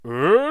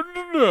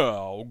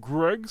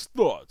Briggs'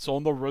 thoughts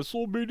on the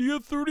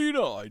WrestleMania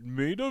 39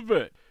 main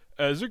event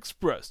as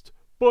expressed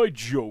by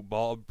Joe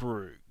Bob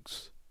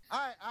Briggs.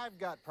 I've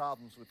got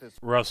problems with this.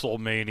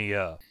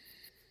 WrestleMania.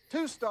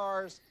 2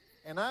 stars,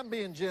 and I'm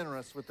being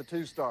generous with the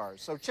 2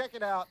 stars. So check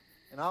it out,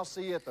 and I'll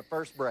see you at the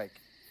first break.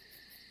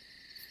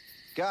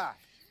 Gosh.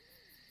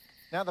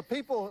 Now, the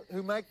people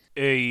who make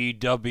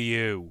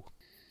AEW.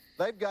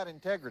 They've got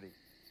integrity.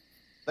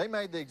 They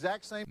made the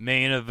exact same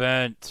Main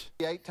event.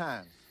 8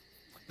 times.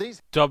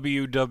 These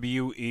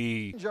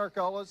WWE.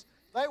 jerkolas,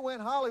 they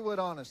went Hollywood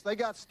on us. They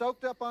got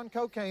stoked up on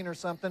cocaine or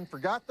something,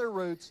 forgot their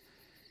roots.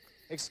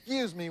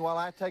 Excuse me while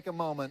I take a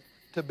moment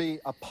to be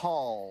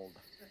appalled.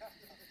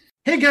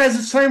 Hey guys,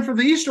 it's time for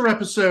the Easter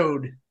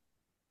episode.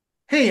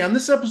 Hey, on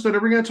this episode, are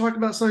we going to talk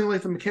about something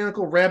like the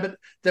mechanical rabbit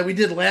that we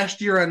did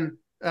last year on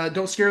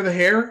Don't Scare the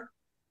Hare?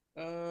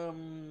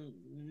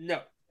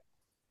 No.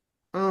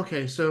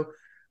 Okay, so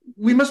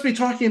we must be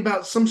talking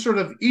about some sort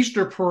of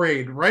Easter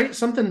parade, right?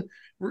 Something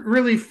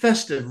really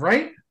festive,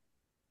 right?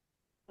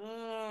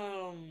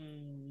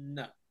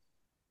 No.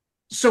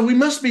 So we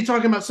must be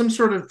talking about some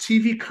sort of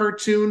TV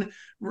cartoon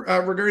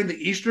regarding the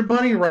Easter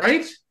Bunny,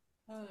 right?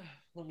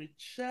 Let me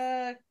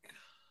check.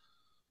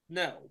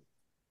 No.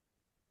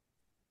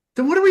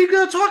 Then what are we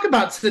going to talk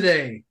about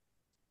today?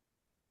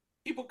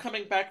 People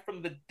coming back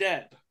from the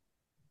dead.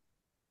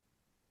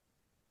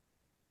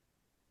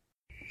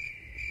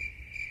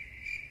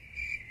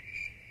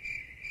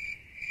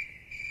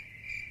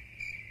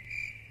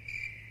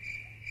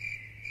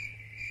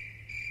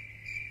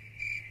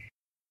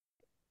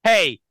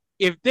 Hey,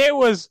 if there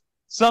was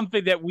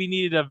something that we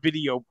needed a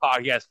video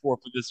podcast for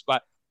this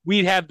spot,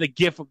 we'd have the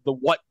gif of the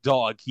what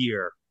dog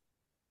here.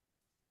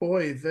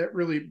 Boy, that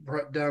really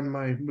brought down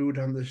my mood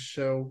on this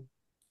show.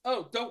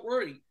 Oh, don't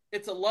worry.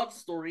 It's a love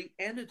story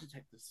and a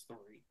detective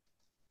story.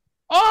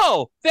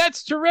 Oh,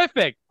 that's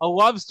terrific. A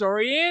love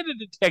story and a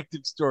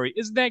detective story.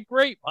 Isn't that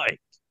great,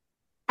 Mike?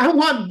 I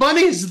want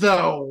bunnies,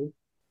 though.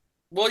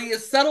 Well, you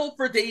settle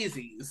for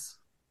daisies.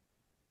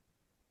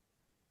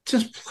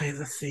 Just play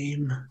the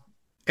theme.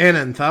 An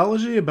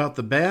anthology about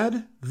the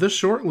bad, the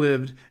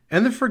short-lived,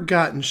 and the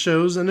forgotten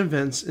shows and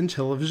events in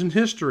television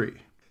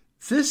history.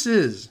 This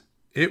is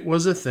It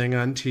Was a Thing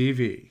on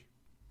TV.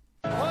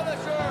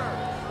 Punisher!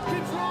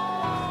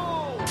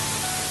 Control!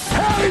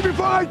 Tell me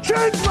before I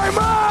change my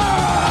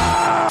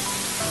mind!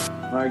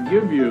 I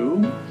give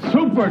you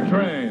Super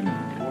Train.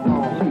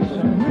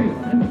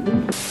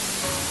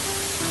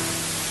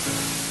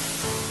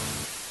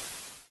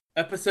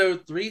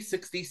 Episode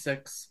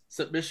 366,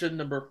 submission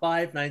number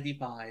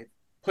 595,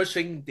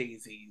 Pushing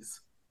Daisies.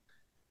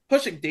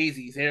 Pushing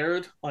Daisies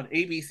aired on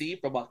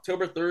ABC from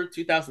October 3rd,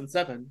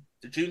 2007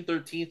 to June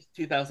 13th,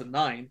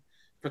 2009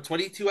 for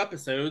 22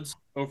 episodes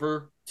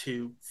over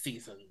 2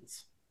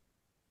 seasons.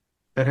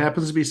 That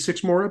happens to be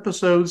 6 more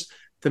episodes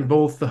than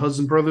both the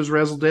Hudson Brothers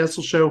Razzle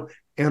Dazzle Show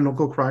and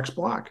Uncle Croc's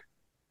Block.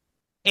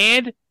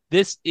 And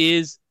this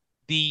is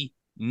the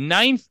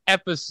 9th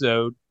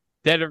episode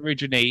that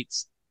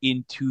originates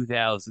in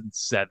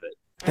 2007.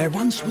 There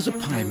once was a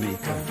pie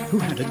maker who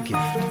had a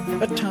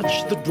gift, a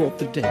touch that brought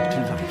the dead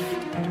to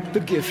life. The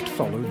gift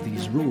followed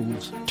these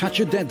rules. Touch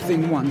a dead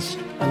thing once,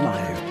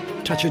 alive.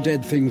 Touch a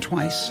dead thing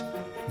twice,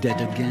 dead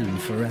again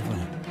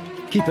forever.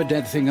 Keep a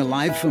dead thing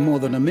alive for more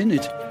than a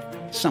minute,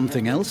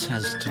 something else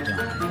has to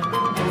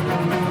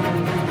die.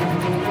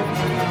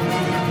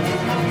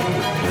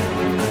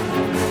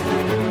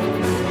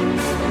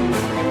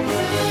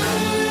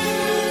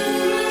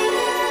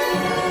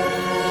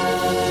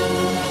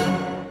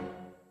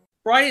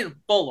 Brian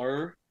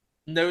Fuller,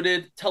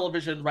 noted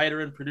television writer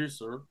and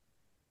producer,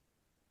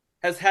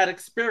 has had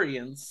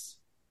experience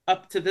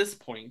up to this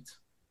point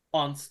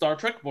on Star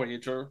Trek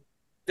Voyager,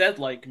 Dead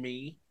Like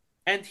Me,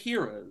 and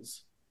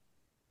Heroes.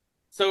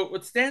 So it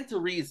would stand to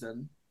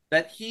reason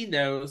that he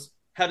knows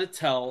how to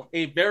tell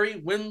a very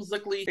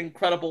whimsically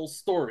incredible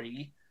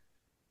story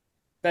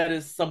that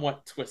is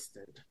somewhat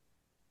twisted.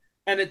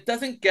 And it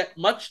doesn't get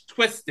much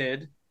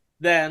twisted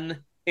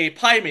than a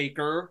pie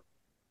maker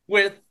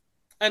with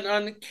an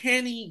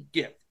uncanny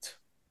gift.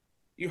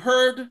 You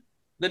heard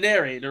the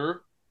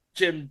narrator,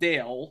 Jim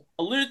Dale,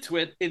 allude to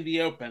it in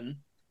the open,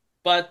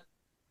 but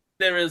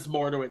there is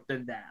more to it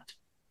than that.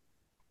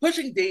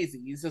 Pushing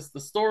Daisies is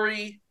the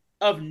story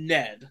of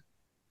Ned,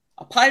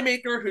 a pie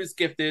maker who's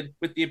gifted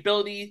with the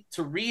ability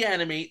to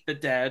reanimate the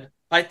dead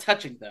by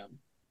touching them.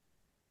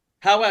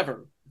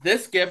 However,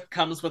 this gift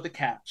comes with a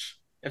catch.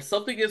 If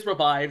something is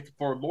revived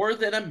for more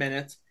than a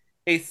minute,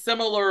 a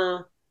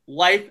similar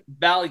life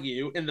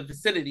value in the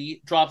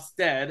vicinity drops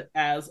dead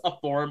as a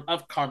form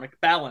of karmic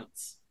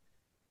balance.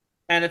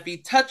 And if he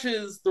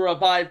touches the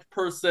revived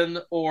person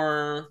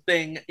or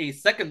thing a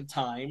second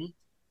time,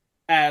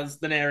 as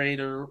the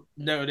narrator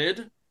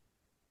noted,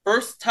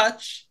 first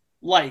touch,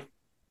 life.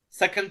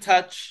 Second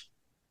touch,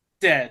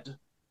 dead.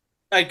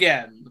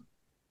 Again.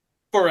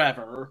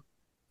 Forever.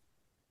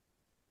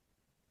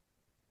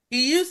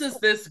 He uses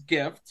this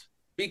gift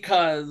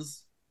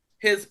because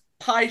his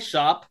pie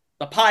shop,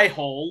 the Pie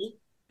Hole,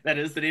 that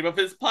is the name of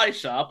his pie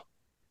shop,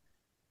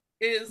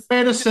 is...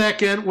 Wait a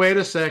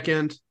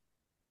second.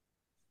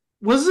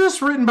 Was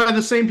this written by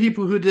the same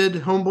people who did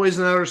Homeboys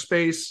in Outer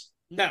Space?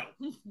 No.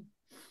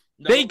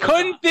 They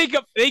could not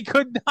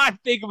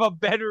think of a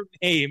better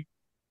name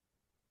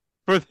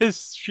for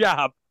this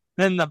shop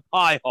than the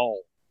Pie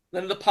Hole.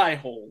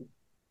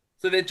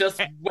 So they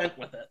just went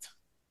with it.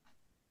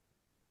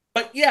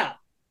 But yeah,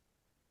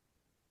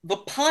 the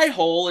Pie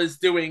Hole is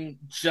doing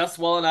just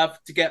well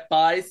enough to get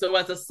by, so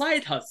as a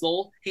side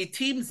hustle, he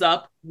teams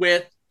up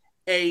with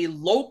a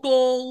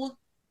local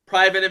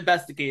private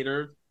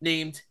investigator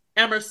named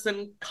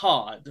Emerson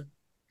Codd.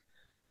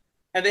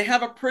 And they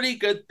have a pretty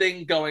good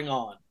thing going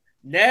on.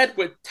 Ned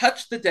would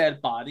touch the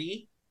dead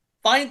body,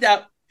 find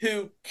out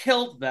who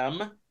killed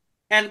them,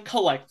 and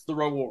collect the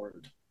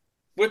reward,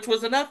 which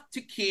was enough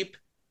to keep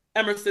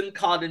Emerson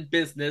Codd in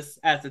business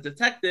as a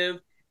detective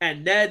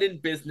and Ned in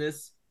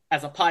business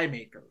as a pie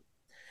maker.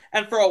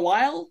 And for a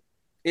while,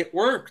 it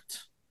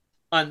worked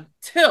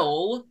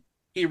until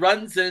he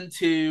runs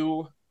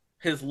into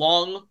his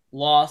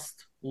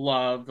long-lost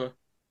love,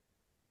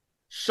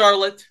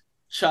 Charlotte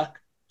Chuck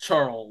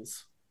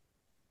Charles.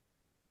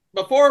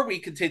 Before we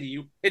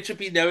continue, it should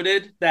be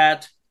noted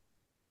that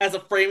as a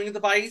framing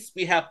device,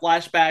 we have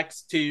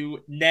flashbacks to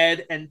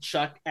Ned and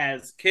Chuck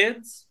as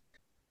kids.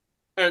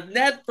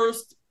 Ned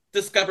first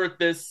discovered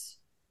this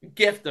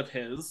gift of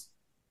his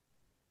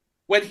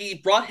when he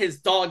brought his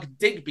dog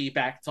Digby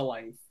back to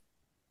life.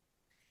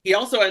 He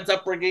also ends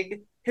up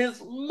bringing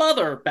his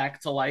mother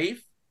back to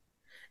life,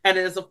 and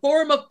as a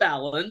form of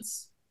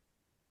balance,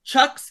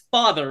 Chuck's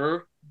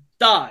father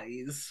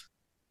dies,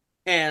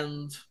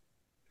 and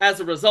as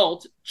a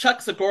result,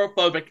 Chuck's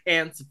agoraphobic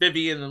aunts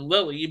Vivian and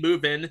Lily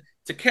move in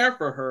to care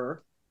for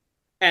her,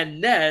 and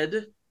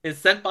Ned is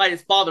sent by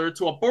his father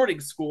to a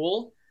boarding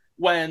school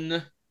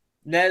when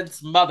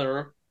Ned's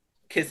mother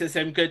kisses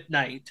him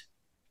goodnight.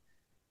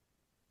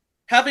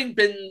 Having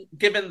been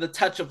given the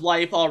touch of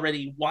life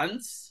already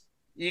once,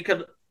 you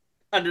can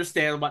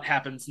understand what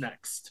happens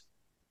next.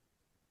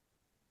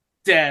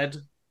 Dead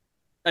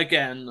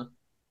again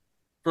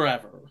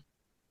forever.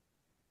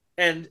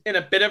 And in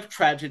a bit of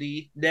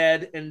tragedy,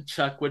 Ned and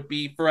Chuck would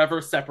be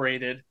forever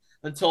separated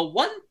until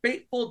one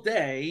fateful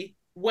day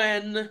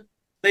when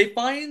they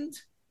find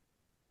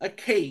a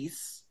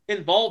case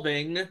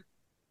involving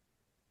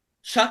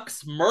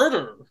Chuck's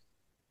murder.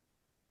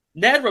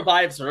 Ned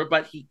revives her,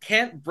 but he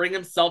can't bring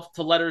himself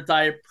to let her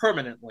die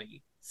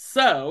permanently.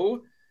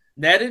 So,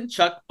 Ned and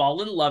Chuck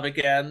fall in love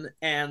again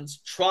and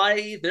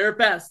try their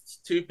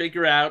best to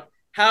figure out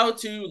how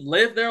to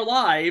live their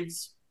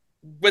lives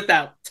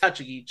without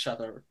touching each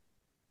other.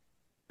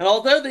 And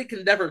although they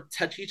can never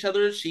touch each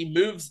other, she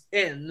moves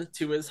in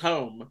to his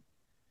home.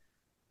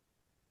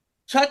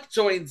 Chuck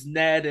joins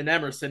Ned and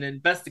Emerson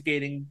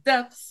investigating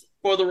deaths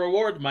for the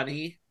reward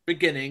money,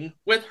 beginning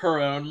with her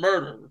own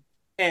murder.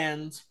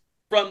 And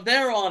from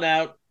there on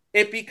out,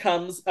 it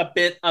becomes a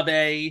bit of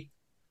a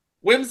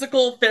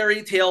whimsical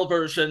fairy tale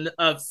version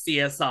of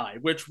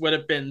CSI, which would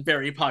have been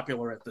very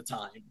popular at the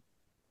time.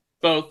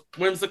 Both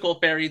whimsical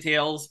fairy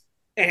tales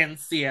and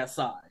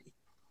CSI.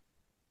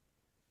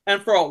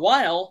 And for a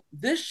while,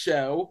 this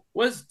show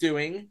was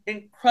doing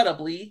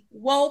incredibly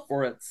well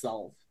for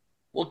itself.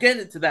 We'll get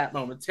into that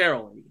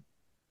momentarily.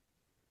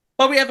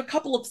 But we have a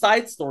couple of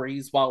side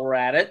stories while we're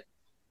at it.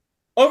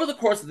 Over the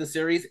course of the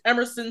series,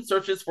 Emerson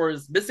searches for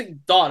his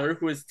missing daughter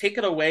who is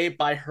taken away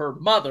by her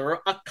mother,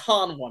 a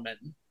con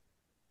woman.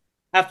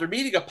 After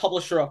meeting a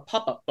publisher of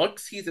pop-up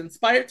books, he's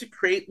inspired to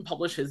create and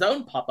publish his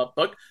own pop-up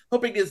book,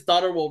 hoping his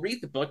daughter will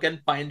read the book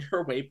and find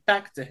her way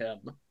back to him.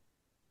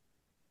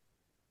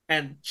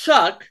 And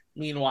Chuck,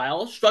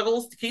 meanwhile,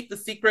 struggles to keep the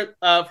secret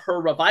of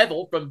her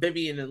revival from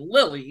Vivian and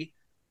Lily,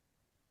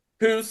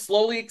 who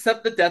slowly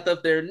accept the death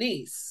of their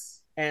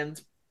niece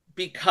and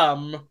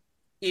become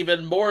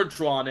even more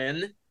drawn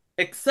in,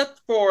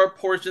 except for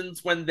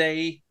portions when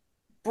they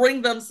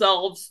bring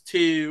themselves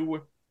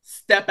to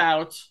step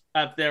out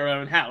of their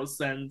own house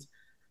and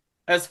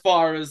as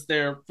far as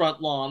their front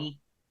lawn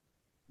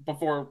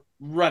before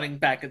running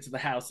back into the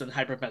house and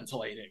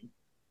hyperventilating.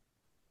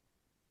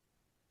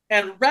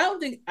 And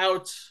rounding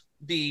out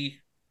the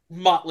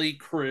motley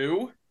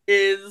crew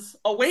is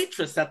a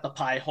waitress at the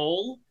Pie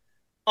Hole,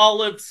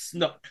 Olive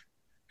Snook,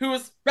 who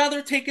is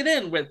rather taken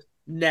in with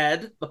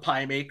Ned, the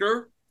pie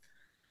maker,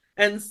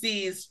 and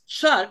sees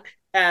Chuck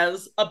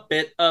as a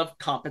bit of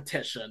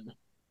competition.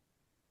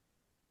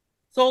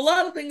 So a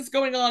lot of things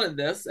going on in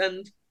this,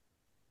 and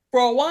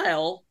for a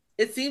while,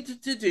 it seemed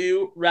to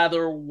do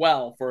rather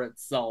well for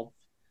itself.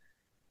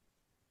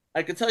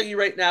 I can tell you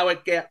right now,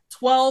 it got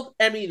 12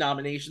 Emmy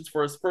nominations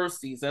for its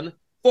first season,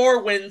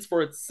 4 wins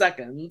for its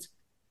second,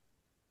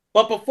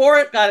 but before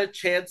it got a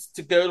chance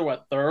to go to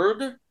a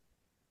third,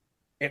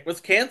 it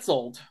was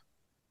canceled.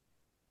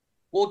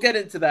 We'll get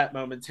into that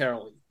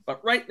momentarily,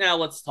 but right now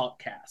let's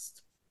talk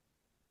cast.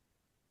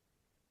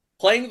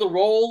 Playing the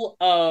role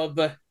of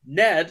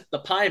Ned, the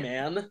Pie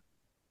Man,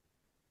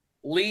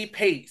 Lee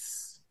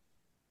Pace,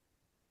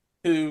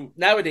 who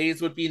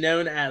nowadays would be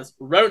known as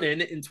Ronan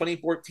in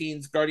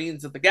 2014's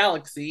Guardians of the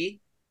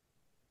Galaxy,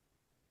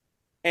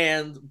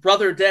 and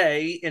Brother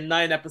Day in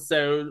 9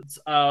 episodes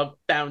of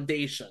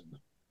Foundation,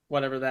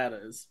 whatever that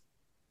is.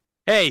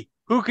 Hey,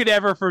 who could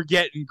ever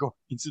forget in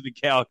Guardians of the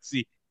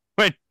Galaxy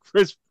when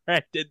Chris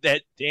Pratt did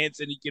that dance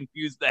and he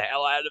confused the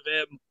hell out of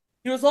him?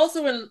 He was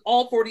also in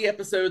all 40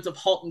 episodes of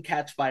 *Halt and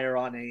Catch Fire*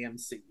 on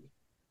AMC,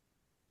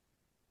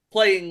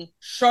 playing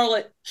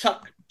Charlotte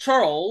Chuck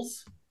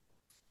Charles,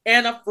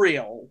 Anna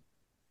Friel,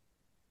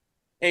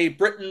 a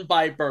Briton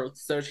by birth,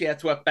 so she had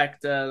to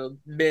affect a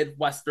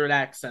Midwestern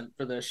accent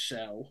for this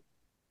show.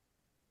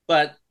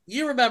 But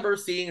you remember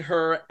seeing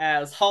her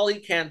as Holly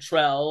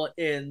Cantrell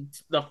in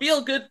the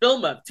feel-good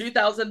film of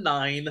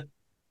 2009,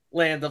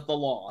 Land of the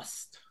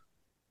Lost.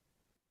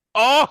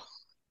 Oh,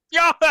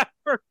 God, I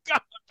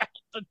forgot about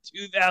the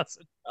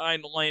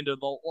 2009 Land of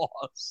the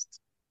Lost.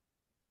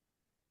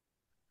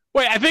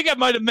 Wait, I think I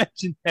might have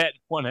mentioned that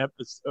in one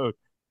episode,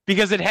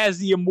 because it has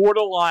the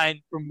immortal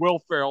line from Will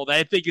Ferrell that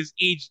I think has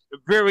aged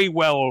very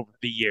well over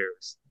the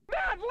years.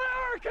 That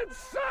Lauer can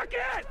suck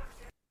it!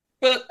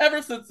 But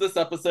ever since this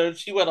episode,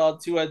 she went on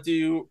to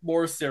do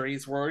more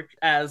series work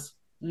as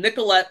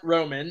Nicolette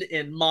Roman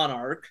in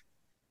Monarch,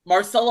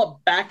 Marcella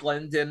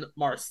Backlund in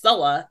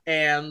Marcella,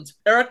 and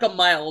Erica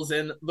Miles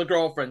in The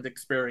Girlfriend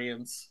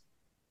Experience.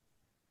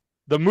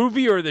 The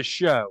movie or the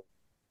show?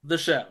 The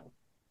show.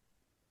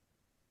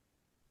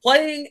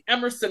 Playing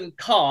Emerson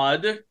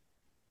Codd,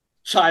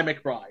 Chi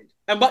McBride.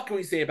 And what can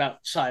we say about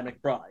Chi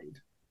McBride?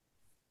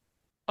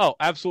 Oh,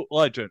 absolute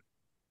legend.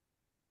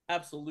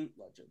 Absolute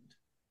legend.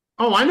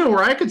 Oh, I know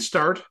where I could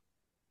start.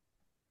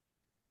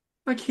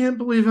 I can't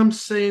believe I'm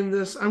saying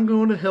this. I'm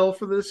going to hell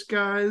for this,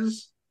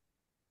 guys.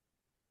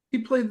 He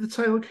played the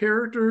title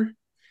character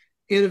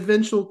in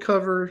eventual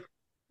cover.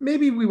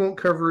 Maybe we won't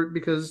cover it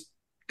because,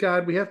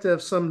 God, we have to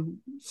have some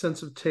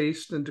sense of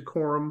taste and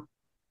decorum.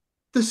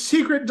 The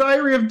Secret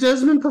Diary of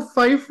Desmond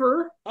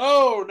Pfeiffer.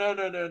 Oh, no.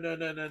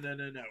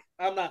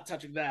 I'm not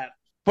touching that.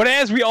 But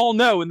as we all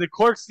know, in the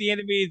Clerks the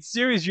Animated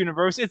Series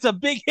universe, it's a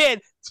big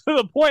hit to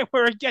the point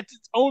where it gets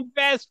its own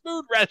fast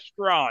food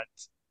restaurant.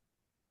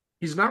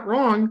 He's not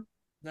wrong.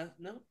 No,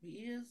 he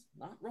is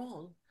not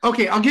wrong.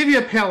 Okay, I'll give you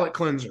a palate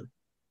cleanser.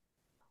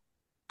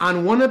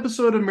 On one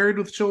episode of Married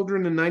with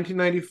Children in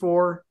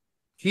 1994,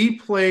 he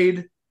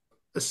played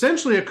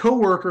essentially a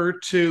co-worker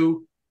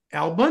to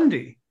Al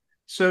Bundy.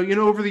 So,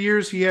 over the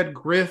years, he had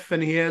Griff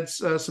and he had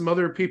some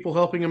other people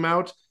helping him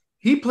out.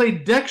 He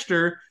played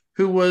Dexter,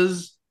 who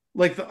was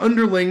like the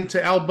underling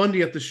to Al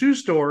Bundy at the shoe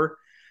store.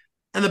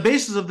 And the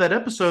basis of that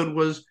episode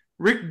was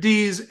Rick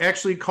Dees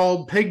actually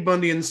called Peg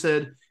Bundy and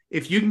said,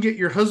 if you can get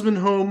your husband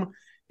home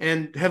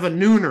and have a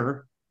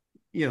nooner,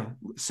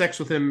 sex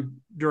with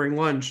him during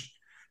lunch,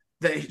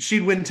 that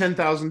she'd win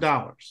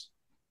 $10,000.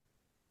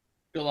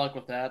 Good luck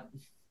with that.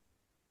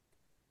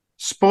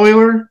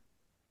 Spoiler,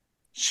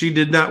 she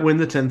did not win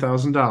the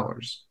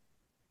 $10,000.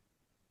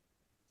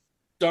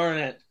 Darn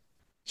it.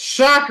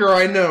 Shocker,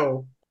 I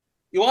know.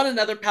 You want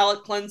another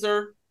palate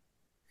cleanser?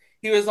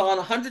 He was on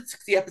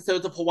 160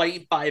 episodes of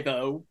Hawaii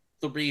Five-0,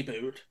 the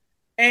reboot,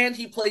 and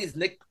he plays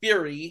Nick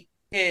Fury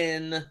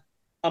in,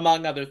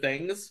 among other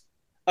things,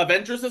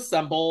 Avengers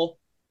Assemble,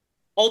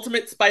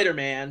 Ultimate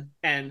Spider-Man,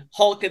 and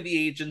Hulk and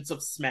the Agents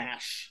of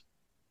Smash.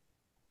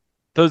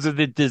 Those are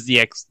the Disney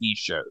XD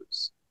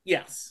shows.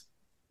 Yes.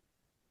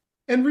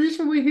 And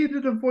recently he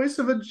did a voice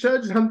of a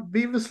judge on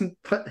Beavis and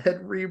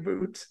Butthead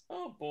reboot.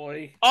 Oh,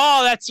 boy.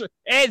 Oh, that's...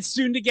 And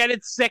soon to get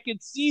its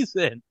second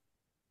season.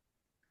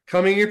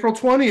 Coming April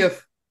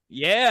 20th.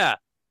 Yeah.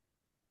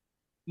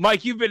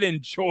 Mike, you've been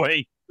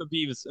enjoying the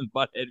Beavis and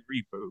Butthead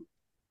reboot.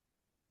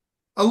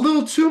 A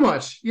little too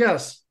much,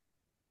 yes.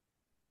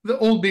 The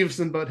old Beavis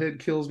and Butthead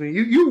kills me.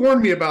 You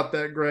warned me about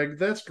that, Greg.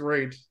 That's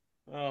great.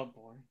 Oh,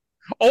 boy.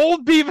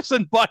 Old Beavis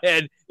and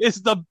Butthead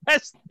is the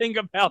best thing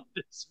about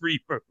this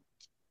reboot.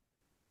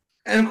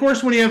 And of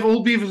course, when you have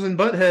old Beavis and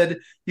Butthead,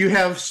 you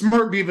have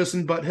smart Beavis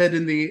and Butthead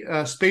in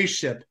the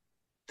spaceship.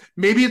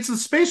 Maybe it's the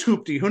space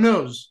hoopty. Who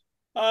knows?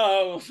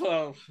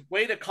 Oh,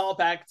 way to call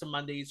back to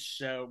Monday's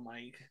show,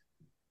 Mike.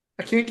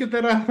 I can't get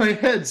that out of my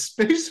head.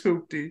 Space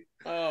hoopty.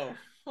 Oh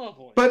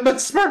boy. But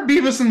smart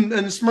Beavis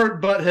and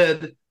smart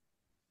Butthead,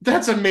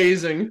 that's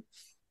amazing.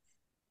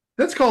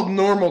 That's called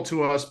normal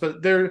to us,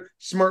 but they're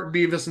smart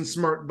Beavis and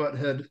smart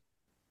Butthead.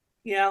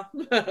 Yeah.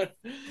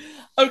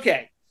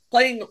 Okay.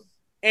 Playing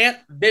Aunt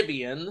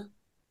Vivian,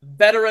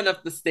 veteran of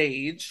the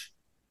stage,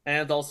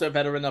 and also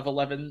veteran of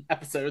 11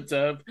 episodes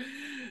of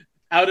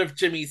Out of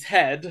Jimmy's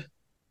Head,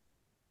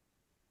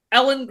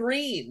 Ellen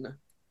Green,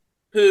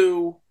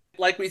 who,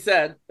 like we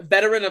said,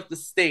 veteran of the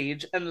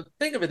stage. And the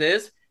thing of it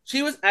is,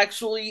 she was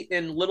actually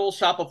in Little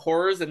Shop of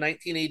Horrors in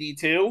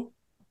 1982,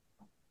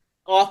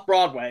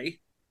 off-Broadway.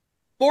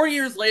 4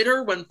 years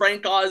later, when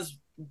Frank Oz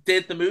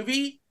did the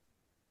movie,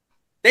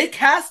 they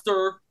cast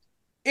her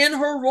in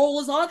her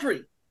role as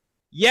Audrey.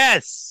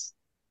 Yes!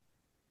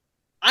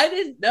 I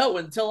didn't know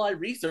until I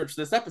researched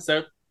this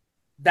episode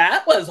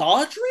that was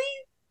Audrey?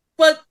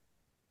 But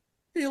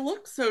they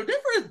look so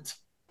different.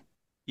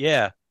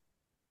 Yeah.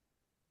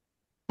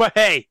 But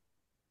hey,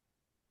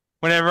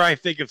 Whenever I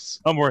think of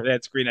Somewhere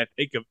That's Green, I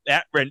think of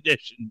that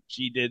rendition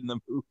she did in the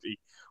movie.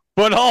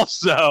 But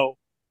also,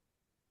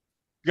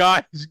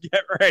 guys,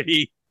 get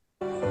ready.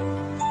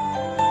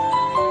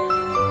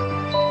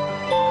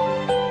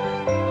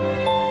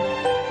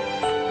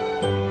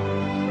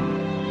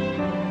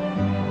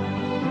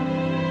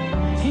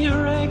 He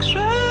rakes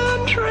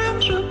and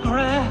trims the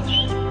grass.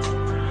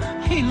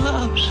 He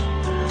loves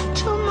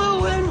to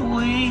mow and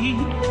weed.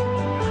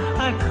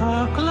 I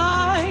cook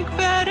like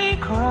Betty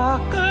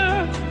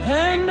Crocker,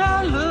 and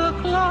I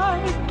look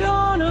like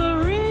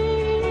Donna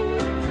Reed.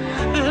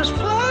 There's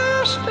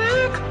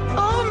plastic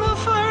on the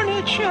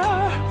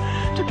furniture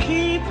to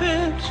keep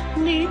it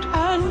neat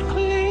and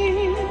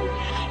clean.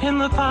 In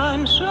the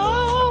pine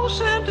so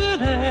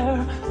scented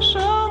air,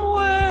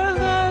 somewhere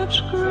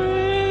that's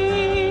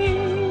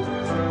green.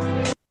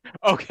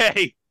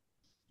 Okay.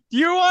 Do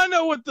you want to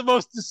know what the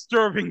most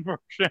disturbing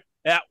version of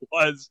that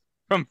was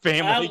from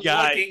Family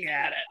Guy? I'm looking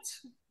at it.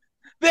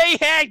 They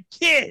had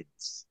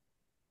kids.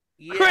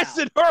 Yeah. Chris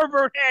and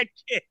Herbert had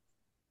kids.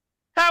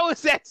 How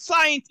is that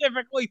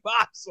scientifically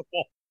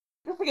possible?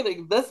 You're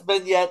forgetting this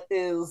vignette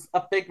is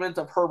a figment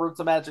of Herbert's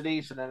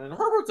imagination, and in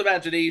Herbert's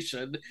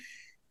imagination,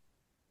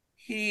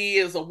 he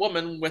is a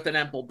woman with an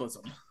ample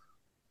bosom.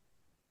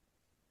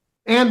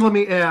 And let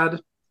me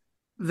add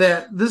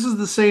that this is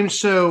the same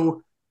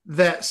show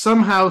that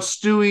somehow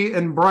Stewie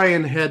and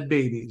Brian had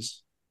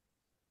babies.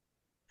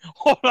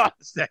 Hold on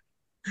a second.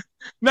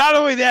 Not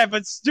only that,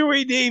 but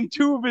Stewie named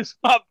two of his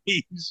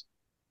puppies.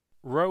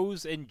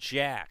 Rose and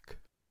Jack.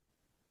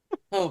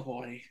 Oh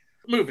boy.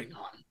 Moving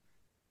on.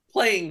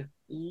 Playing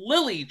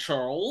Lily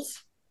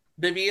Charles,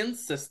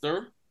 Vivian's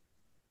sister,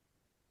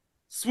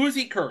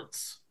 Swoozie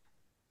Kurtz,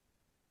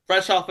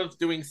 fresh off of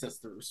doing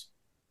Sisters.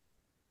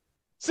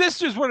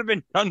 Sisters would have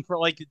been done for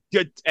like a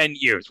good 10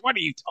 years. What are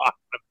you talking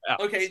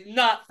about? Okay,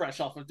 not fresh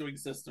off of doing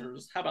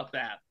Sisters. How about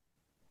that?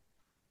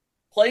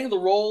 Playing the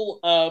role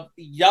of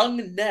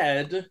young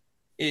Ned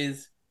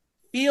is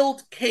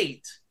Field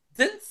Kate.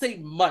 Didn't say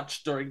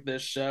much during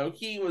this show.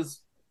 He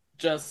was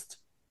just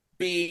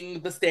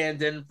being the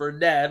stand-in for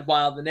Ned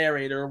while the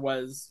narrator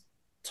was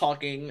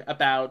talking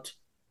about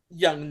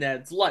young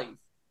Ned's life.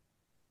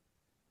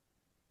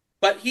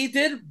 But he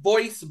did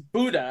voice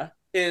Buddha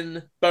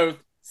in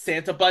both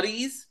Santa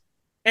Buddies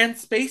and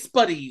Space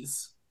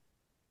Buddies.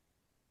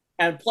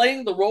 And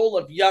playing the role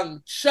of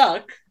young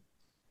Chuck,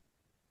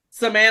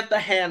 Samantha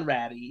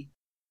Hanratty.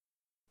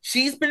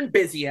 She's been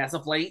busy as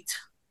of late.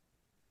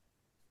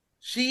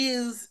 She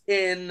is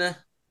in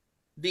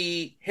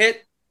the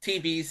hit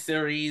TV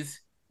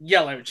series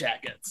Yellow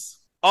Jackets.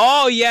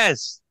 Oh,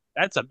 yes.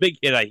 That's a big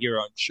hit I hear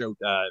on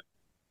Showtime.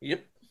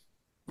 Yep.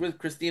 With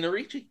Christina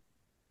Ricci.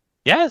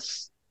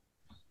 Yes.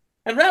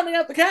 And rounding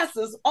out the cast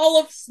is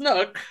Olive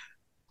Snook,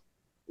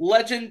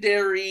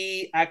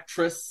 legendary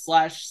actress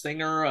 /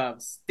 singer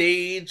of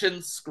stage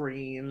and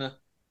screen,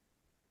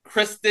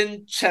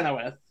 Kristen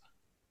Chenoweth,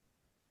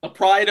 the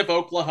pride of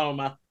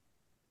Oklahoma.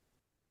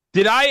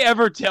 Did I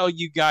ever tell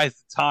you guys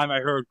the time I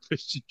heard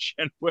Kristen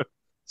Chenoweth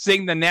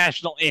sing the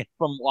national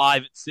anthem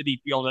live at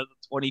Citi Field at the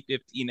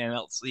 2015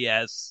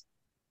 NLCS?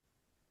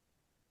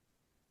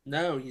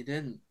 No, you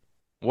didn't.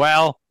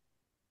 Well,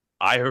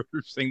 I heard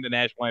her sing the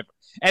national anthem.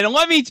 And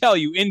let me tell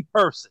you, in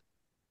person,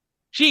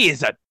 she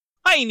is a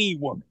tiny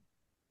woman.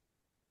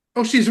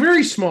 Oh, she's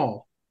very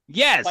small.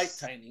 Yes. Quite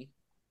tiny.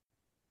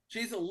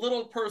 She's a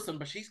little person,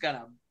 but she's got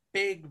a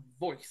big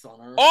voice on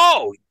her.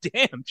 Oh,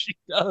 damn, she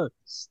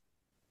does.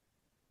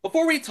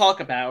 Before we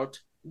talk about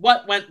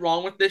what went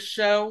wrong with this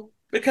show,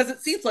 because it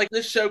seems like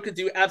this show could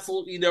do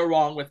absolutely no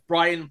wrong with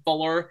Brian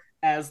Fuller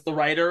as the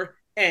writer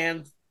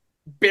and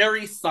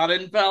Barry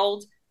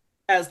Sonnenfeld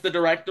as the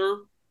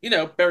director. You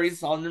know, Barry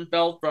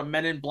Sonnenfeld from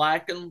Men in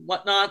Black and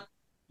whatnot.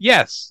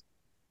 Yes.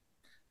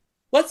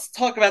 Let's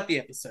talk about the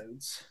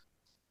episodes.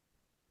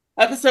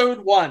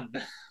 Episode 1,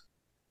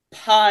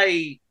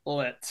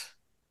 Pilot.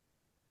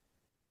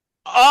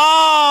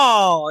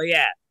 Oh,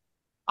 yeah.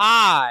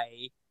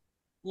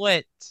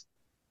 Pilot.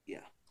 Yeah.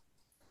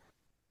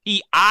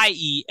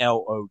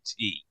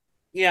 P-I-E-L-O-T.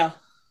 Yeah.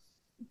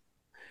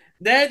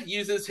 Ned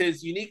uses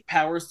his unique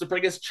powers to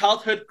bring his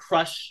childhood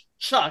crush,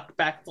 Chuck,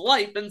 back to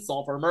life and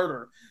solve her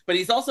murder. But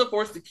he's also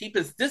forced to keep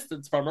his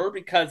distance from her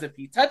because if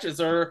he touches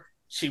her,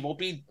 she will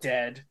be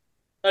dead.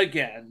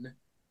 Again.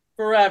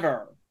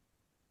 Forever.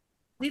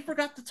 We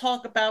forgot to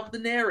talk about the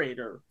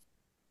narrator.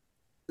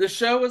 The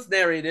show was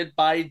narrated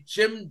by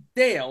Jim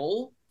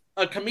Dale,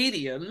 a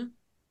comedian,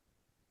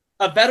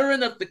 a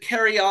veteran of the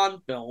Carry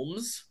On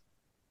films,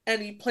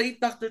 and he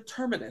played Dr.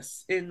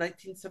 Terminus in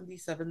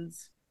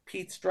 1977's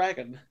Pete's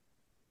Dragon.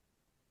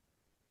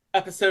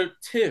 Episode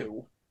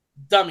 2,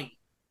 Dummy.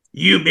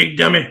 You big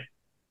dummy.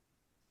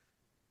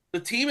 The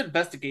team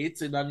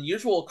investigates an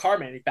unusual car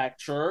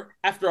manufacturer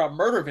after a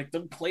murder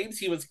victim claims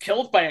he was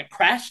killed by a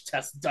crash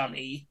test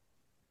dummy.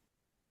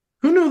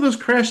 Who knew those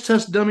crash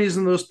test dummies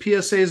and those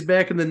PSAs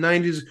back in the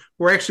 90s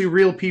were actually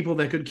real people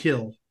that could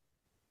kill?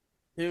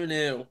 Who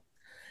knew?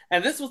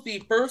 And this was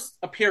the first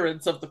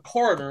appearance of the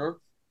coroner,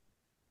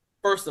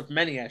 first of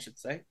many, I should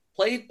say,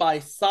 played by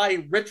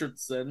Cy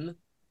Richardson,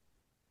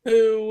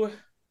 who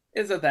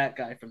isn't that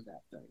guy from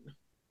that thing.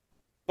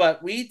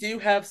 But we do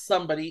have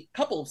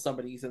couple of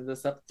somebodies in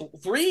this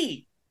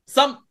episode.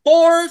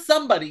 Four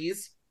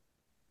somebodies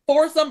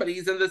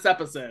in this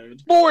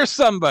episode. Four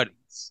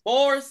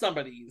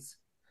somebodies.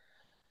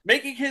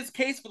 Making his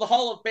case for the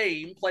Hall of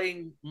Fame,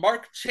 playing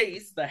Mark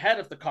Chase, the head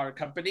of the car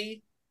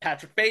company,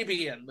 Patrick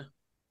Fabian,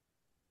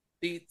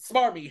 the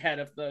smarmy head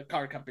of the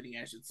car company,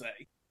 I should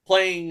say.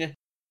 Playing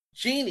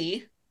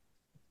Jeannie,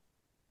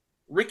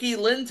 Ricky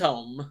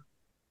Lindholm,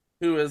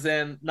 who is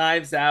in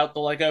Knives Out, the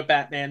Lego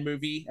Batman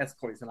movie, as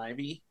Poison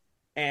Ivy,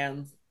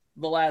 and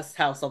The Last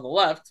House on the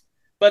Left,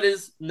 but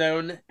is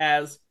known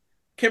as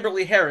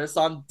Kimberly Harris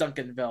on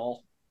Duncanville.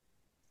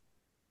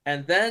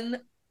 And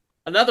then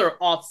another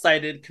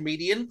off-sided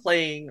comedian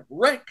playing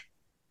Rick,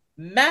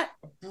 Matt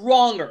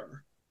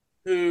Bronger,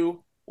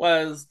 who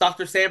was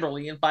Dr.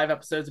 Samberly in 5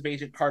 episodes of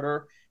Agent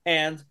Carter,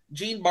 and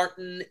Gene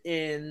Martin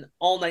in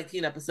all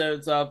 19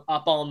 episodes of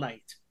Up All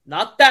Night.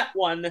 Not that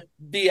one,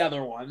 the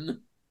other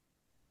one.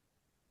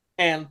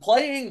 And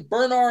playing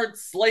Bernard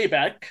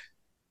Slaybeck,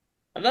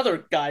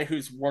 another guy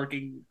who's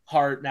working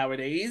hard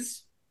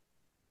nowadays,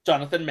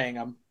 Jonathan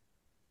Mangum.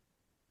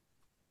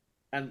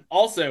 And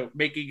also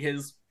making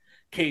his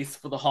case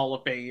for the Hall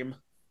of Fame.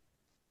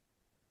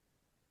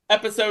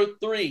 Episode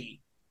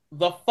 3,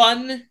 The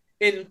Fun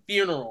in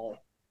Funeral.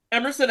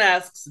 Emerson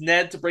asks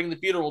Ned to bring the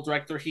funeral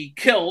director he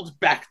killed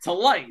back to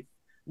life,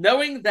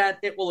 knowing that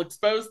it will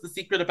expose the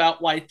secret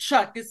about why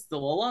Chuck is still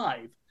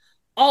alive.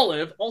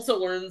 Olive also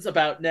learns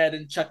about Ned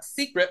and Chuck's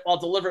secret while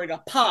delivering a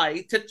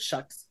pie to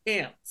Chuck's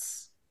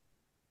aunts.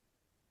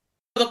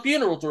 The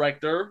funeral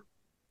director,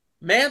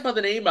 man by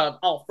the name of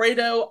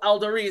Alfredo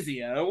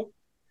Alderizio,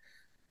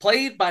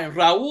 played by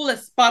Raul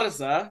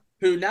Esparza,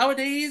 who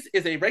nowadays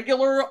is a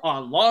regular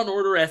on Law &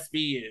 Order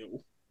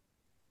SVU.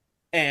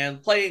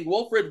 And playing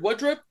Wilfred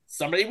Woodruff,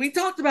 somebody we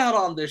talked about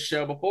on this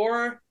show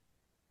before,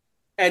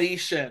 Eddie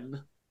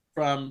Shin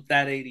from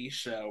That 80s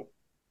Show.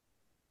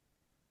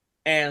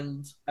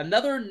 And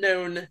another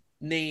known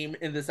name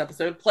in this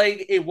episode,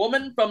 playing a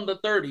woman from the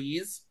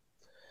 30s,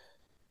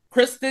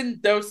 Kristen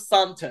Dos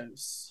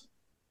Santos,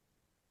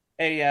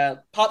 a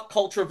pop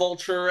culture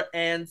vulture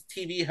and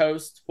TV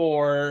host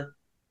for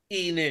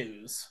E!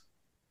 News.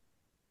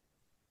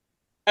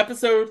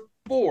 Episode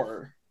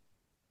 4,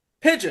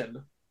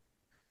 Pigeon.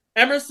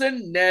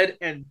 Emerson, Ned,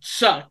 and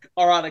Chuck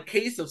are on a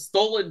case of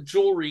stolen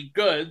jewelry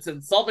goods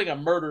and solving a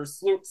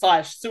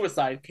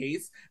murder/suicide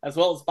case, as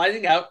well as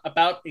finding out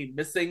about a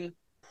missing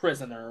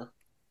prisoner.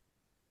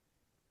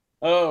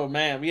 Oh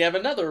man, we have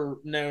another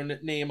known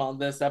name on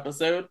this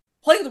episode.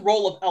 Playing the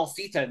role of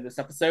Alcita in this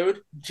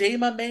episode,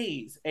 Jayma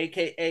Mays,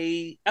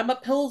 aka Emma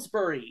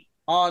Pillsbury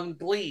on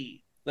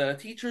Glee, the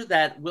teacher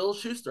that Will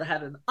Schuester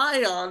had an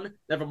eye on,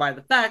 never mind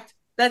the fact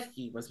that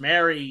he was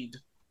married.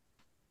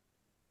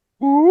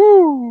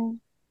 Ooh.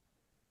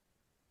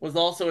 Was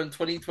also in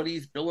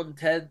 2020's Bill and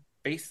Ted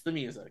Face the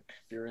Music,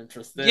 if you're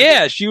interested.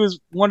 Yeah, she was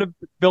one of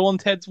Bill and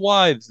Ted's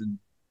wives in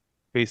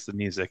Face the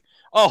Music.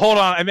 Oh, hold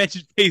on. I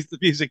mentioned Face the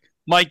Music.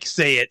 Mike,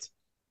 say it.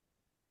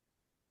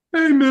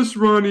 Hey, Miss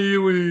Ron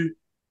Ely.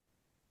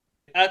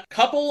 A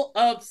couple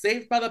of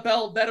Saved by the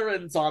Bell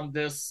veterans on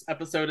this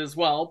episode as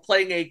well.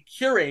 Playing a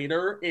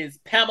curator is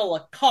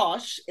Pamela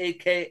Kosh,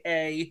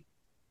 aka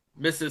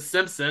Mrs.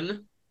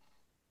 Simpson,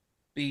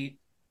 the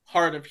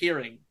hard of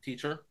hearing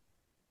teacher.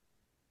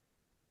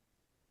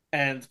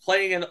 And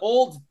playing an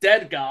old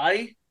dead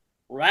guy,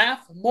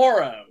 Raph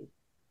Morrow,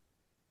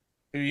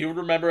 who you would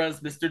remember as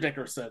Mr.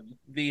 Dickerson,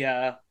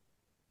 the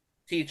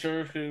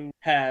teacher who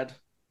had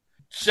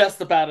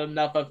just about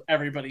enough of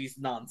everybody's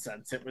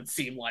nonsense, it would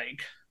seem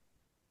like.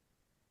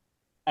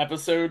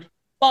 Episode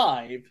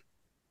 5,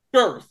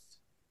 Girth.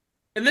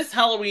 In this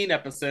Halloween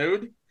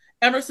episode,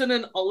 Emerson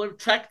and Olive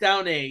track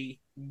down a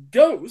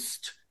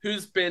ghost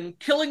who's been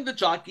killing the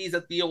jockeys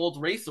at the old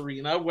race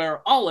arena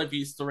where Olive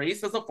used to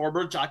race as a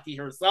former jockey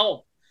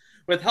herself.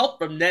 With help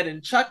from Ned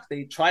and Chuck,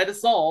 they try to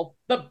solve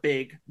the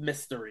big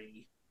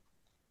mystery.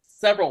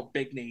 Several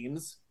big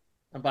names,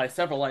 and by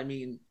several I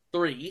mean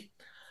 3,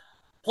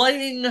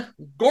 playing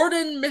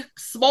Gordon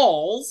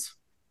McSmalls,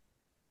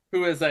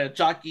 who is a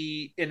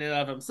jockey in and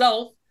of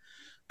himself,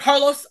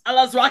 Carlos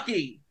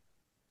Alazraqui,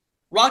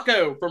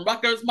 Rocco from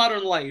Rocco's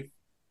Modern Life.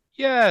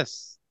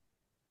 Yes.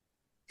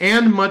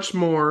 And much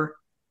more.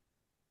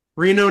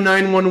 Reno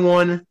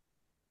 911.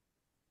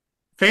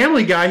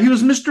 Family Guy. He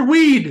was Mr.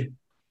 Weed.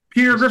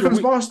 Peter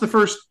Griffin's boss the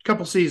first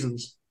couple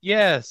seasons.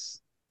 Yes.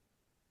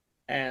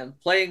 And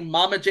playing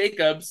Mama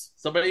Jacobs,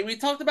 somebody we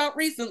talked about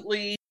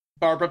recently,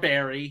 Barbara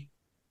Barry.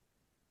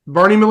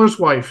 Barney Miller's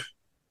wife.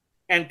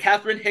 And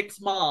Catherine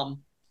Hicks'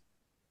 mom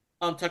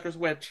on Tucker's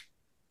Witch.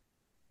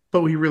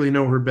 But we really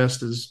know her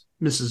best as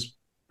Mrs.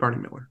 Barney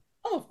Miller.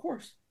 Oh, of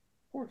course.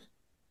 Of course.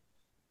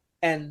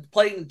 And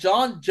playing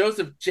John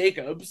Joseph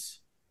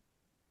Jacobs,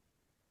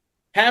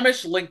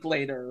 Hamish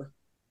Linklater,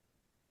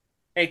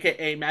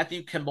 a.k.a.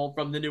 Matthew Kimball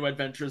from The New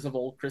Adventures of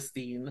Old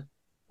Christine,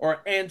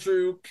 or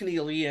Andrew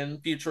Keneally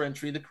in future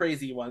entry The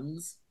Crazy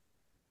Ones.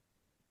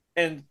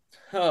 And,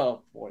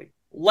 oh boy,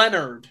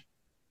 Leonard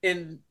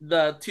in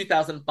the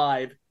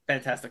 2005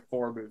 Fantastic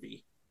Four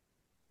movie.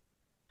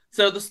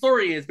 So the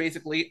story is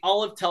basically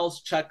Olive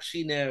tells Chuck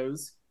she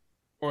knows,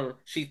 or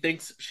she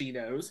thinks she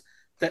knows,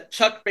 that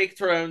Chuck faked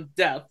her own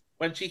death.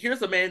 When she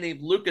hears a man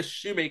named Lucas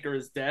Shoemaker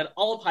is dead,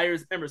 Olive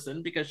hires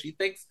Emerson because she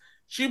thinks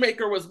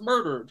Shoemaker was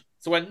murdered.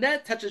 So when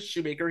Ned touches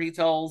Shoemaker, he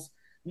tells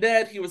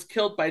Ned he was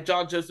killed by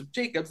John Joseph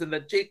Jacobs and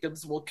that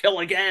Jacobs will kill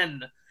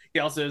again. He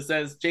also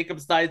says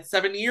Jacobs died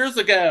 7 years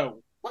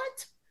ago.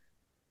 What?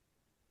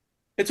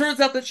 It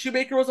turns out that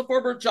Shoemaker was a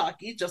former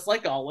jockey, just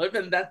like Olive,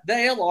 and that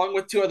they, along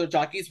with 2 other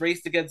jockeys,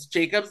 raced against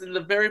Jacobs in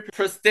the very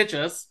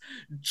prestigious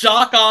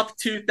Jock Off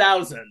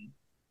 2000,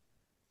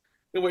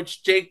 in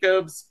which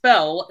Jacobs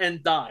fell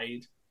and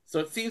died. So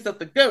it seems that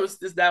the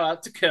ghost is now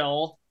out to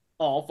kill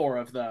all 4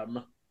 of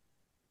them.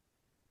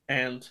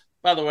 And,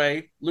 by the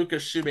way,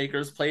 Lucas Shoemaker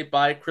is played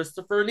by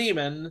Christopher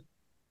Neiman,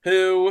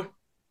 who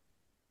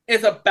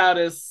is about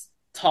as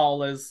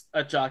tall as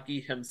a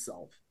jockey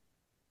himself.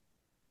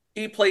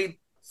 He played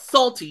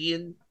Salty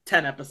in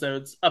 10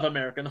 episodes of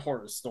American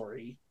Horror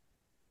Story.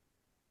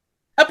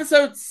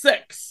 Episode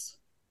 6,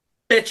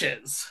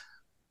 Bitches.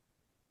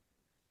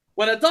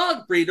 When a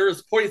dog breeder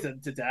is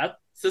poisoned to death,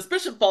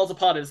 suspicion falls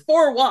upon his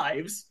 4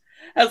 wives,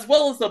 as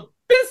well as the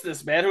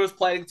businessman who is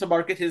planning to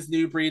market his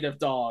new breed of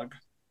dog.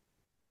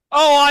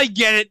 Oh, I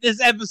get it.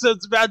 This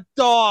episode's about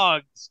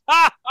dogs.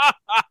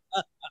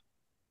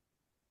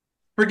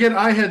 Forget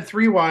I had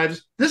 3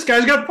 wives. This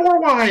guy's got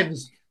 4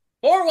 wives.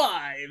 4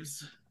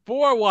 wives.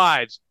 4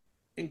 wives.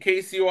 In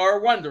case you are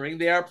wondering,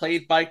 they are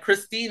played by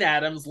Christine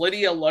Adams,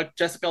 Lydia Look,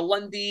 Jessica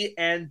Lundy,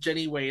 and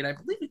Jenny Wade. I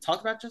believe we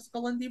talked about Jessica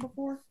Lundy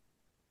before.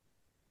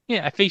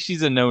 Yeah, I think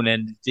she's a known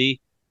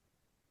entity.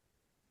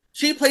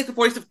 She plays the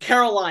voice of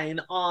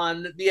Caroline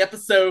on the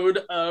episode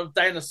of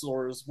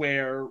Dinosaurs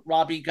where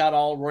Robbie got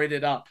all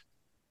roided up.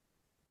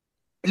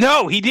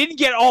 No, he didn't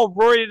get all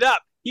roided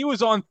up. He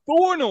was on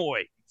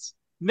Thornoids,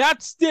 not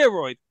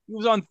steroids. He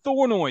was on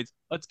Thornoids.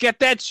 Let's get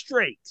that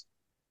straight.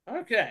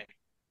 Okay.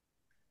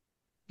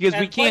 Because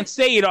we can't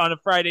say it on a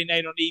Friday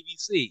night on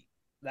ABC.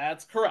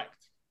 That's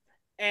correct.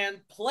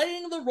 And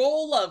playing the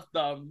role of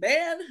the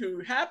man who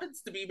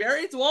happens to be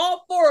married to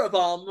all 4 of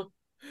them,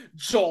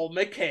 Joel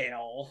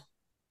McHale.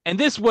 And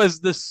this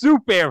was the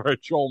soup era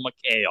Joel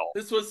McHale.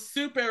 This was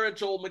soup era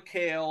Joel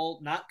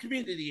McHale, not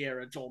community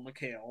era Joel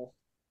McHale.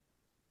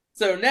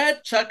 So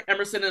Ned, Chuck,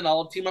 Emerson, and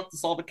Olive team up to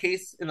solve a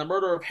case in the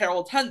murder of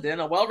Harold Hunden,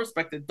 a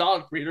well-respected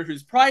dog breeder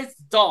whose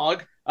prized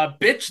dog, a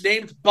bitch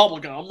named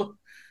Bubblegum.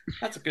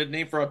 That's a good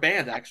name for a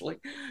band, actually.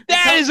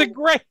 That is a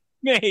great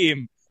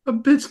name. A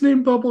bitch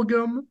named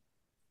Bubblegum.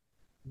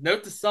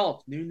 Note to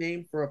self, new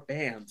name for a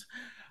band.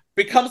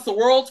 Becomes the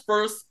world's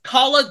first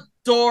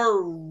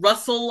Calidor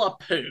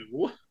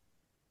Russell-a-Poo.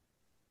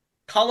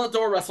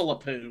 Calidor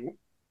Russell-a-Poo.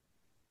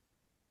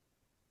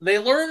 They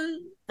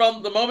learn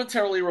from the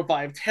momentarily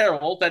revived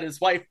Harold that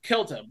his wife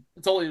killed him.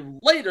 It's only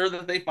later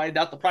that they find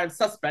out the prime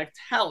suspect,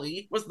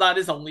 Hallie, was not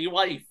his only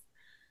wife.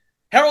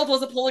 Harold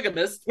was a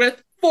polygamist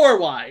with 4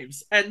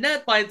 wives, and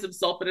Ned finds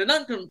himself in an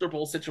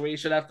uncomfortable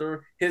situation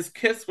after his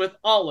kiss with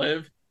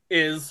Olive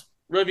is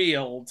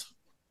revealed.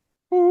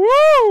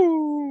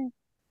 Woo!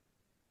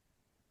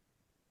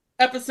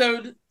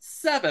 Episode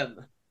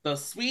 7, The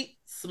Sweet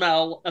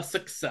Smell of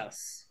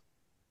Success.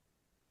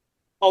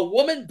 A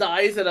woman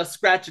dies in a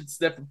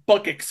scratch-and-sniff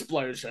book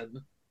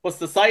explosion. Was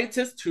the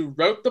scientist who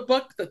wrote the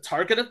book the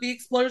target of the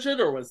explosion,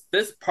 or was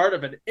this part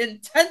of an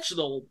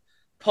intentional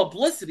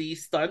publicity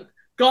stunt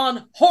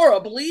gone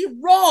horribly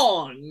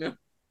wrong?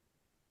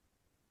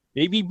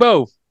 Maybe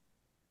both.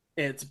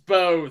 It's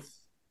both.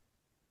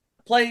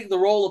 Playing the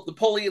role of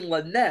Napoleon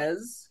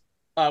Lanez,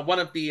 one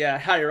of the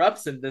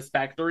higher-ups in this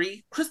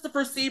factory,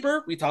 Christopher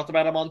Sieber, we talked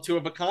about him on Two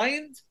of a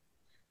Kind,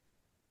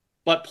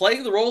 but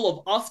playing the role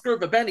of Oscar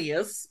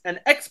Vivenius, an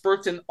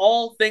expert in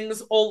all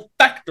things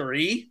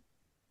olfactory,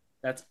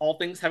 that's all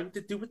things having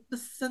to do with the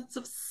sense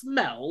of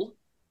smell,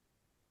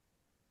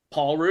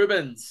 Paul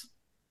Rubens.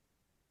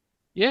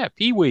 Yeah,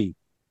 Pee-wee.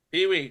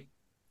 Pee-wee.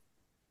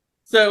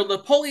 So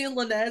Napoleon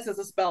Lanez is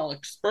a smell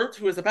expert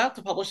who is about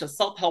to publish a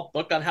self-help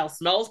book on how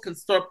smells can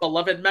stir up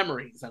beloved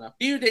memories. And a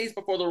few days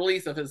before the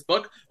release of his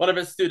book, one of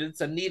his students,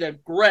 Anita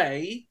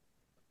Gray,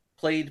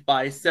 played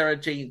by Sarah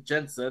Jane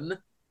Jensen,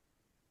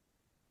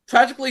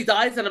 tragically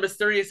dies in a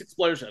mysterious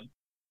explosion.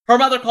 Her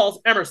mother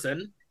calls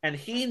Emerson, and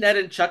he, Ned,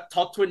 and Chuck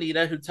talk to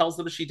Anita, who tells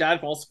them she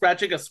died while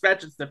scratching a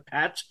scratch-and-sniff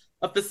patch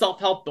of the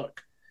self-help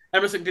book.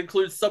 Emerson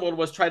concludes someone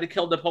was trying to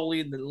kill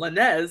Napoleon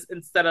Lanez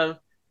instead of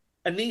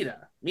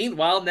Anita.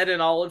 Meanwhile, Ned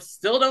and Olive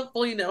still don't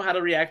fully know how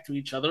to react to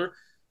each other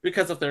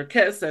because of their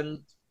kiss, and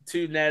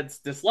to Ned's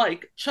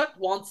dislike, Chuck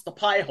wants the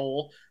pie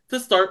hole to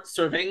start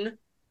serving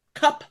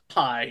cup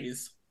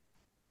pies.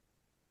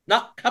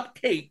 Not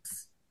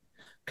cupcakes.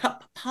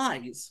 Cup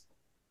pies.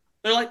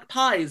 They're like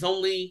pies,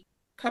 only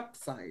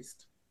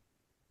cup-sized.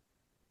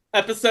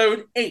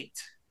 Episode 8,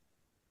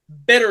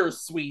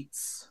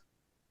 Bittersweets.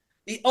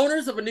 The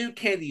owners of a new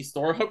candy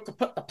store hope to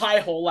put the pie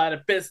hole out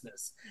of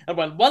business, and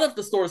when one of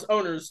the store's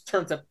owners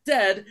turns up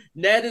dead,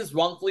 Ned is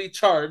wrongfully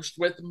charged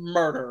with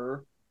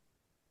murder.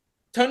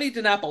 Tony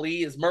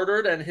DiNapoli is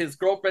murdered, and his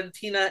girlfriend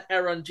Tina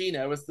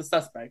Arangino is the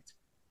suspect.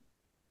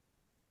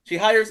 She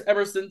hires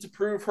Emerson to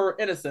prove her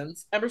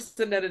innocence.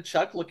 Emerson, Ned, and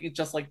Chuck, looking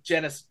just like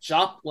Janis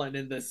Joplin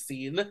in this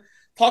scene,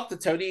 talk to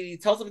Tony, and he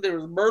tells him they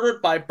were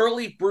murdered by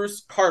burly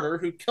Bruce Carter,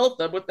 who killed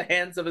them with the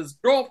hands of his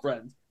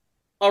girlfriend,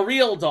 a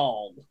real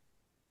doll.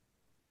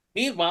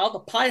 Meanwhile, the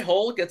Pie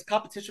Hole gets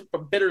competition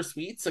from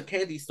Bittersweets, a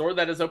candy store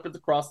that is opened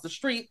across the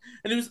street,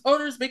 and whose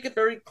owners make it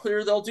very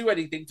clear they'll do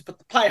anything to put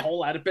the Pie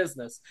Hole out of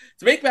business.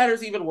 To make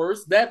matters even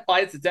worse, Ned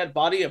finds the dead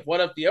body of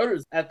one of the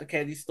owners at the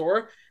candy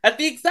store at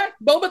the exact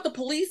moment the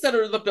police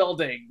enter the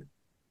building.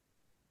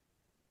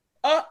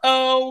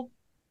 Uh-oh.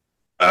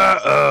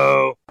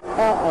 Uh-oh.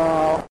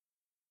 Uh-oh.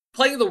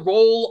 Playing the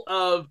role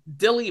of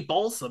Dilly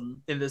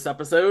Balsam in this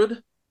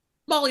episode,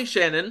 Molly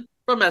Shannon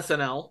from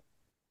SNL.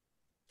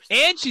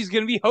 And she's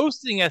going to be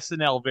hosting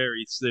SNL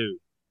very soon.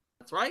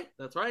 That's right.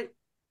 That's right.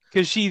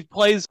 Because she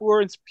plays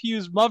Florence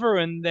Pugh's mother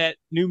in that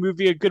new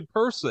movie, A Good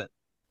Person.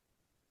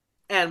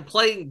 And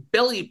playing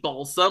Billy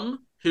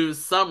Balsam, who's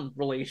some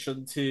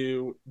relation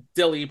to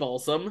Dilly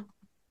Balsam,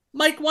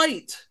 Mike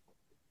White,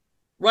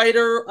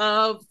 writer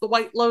of The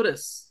White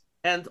Lotus,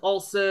 and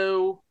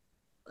also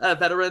a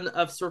veteran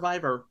of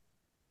Survivor.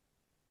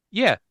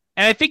 Yeah.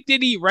 And I think,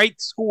 did he write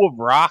School of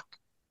Rock?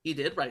 He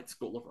did write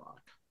School of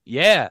Rock.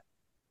 Yeah.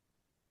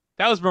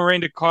 That was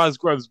Miranda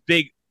Cosgrove's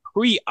big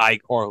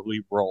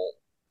pre-iCarly role.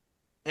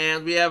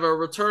 And we have a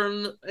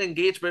return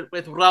engagement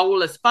with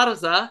Raul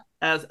Esparza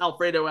as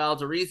Alfredo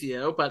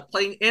Alderizio, but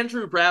playing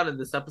Andrew Brown in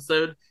this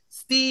episode,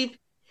 Steve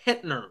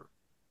Hittner.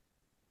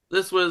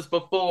 This was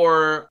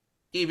before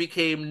he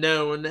became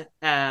known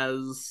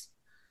as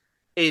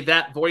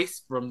that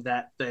voice from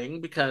that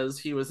thing, because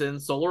he was in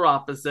Solar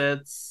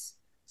Opposites,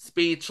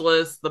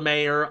 Speechless, The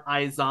Mayor,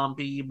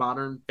 iZombie,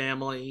 Modern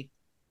Family.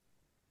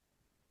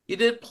 He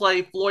did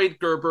play Floyd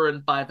Gerber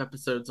in 5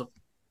 episodes of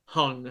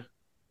Hung.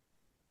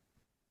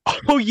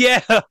 Oh,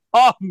 yeah.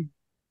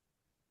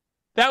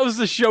 That was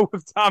the show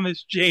with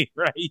Thomas Jane,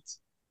 right?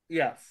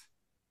 Yes.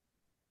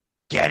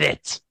 Get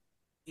it.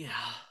 Yeah.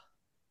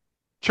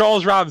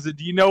 Charles Robinson,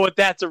 do you know what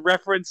that's a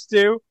reference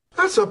to?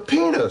 That's a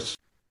penis.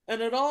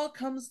 And it all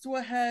comes to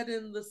a head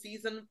in the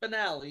season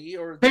finale.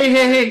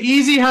 Hey,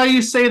 easy how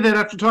you say that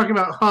after talking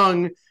about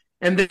Hung,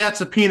 and that's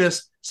a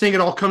penis, saying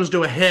it all comes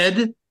to a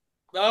head.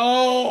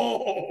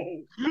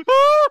 Oh!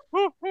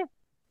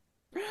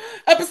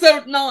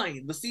 Episode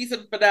 9, the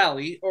season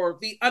finale, or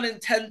the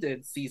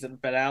unintended season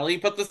finale,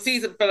 but the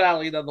season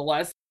finale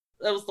nonetheless.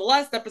 It was the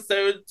last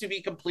episode to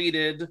be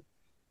completed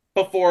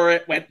before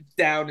it went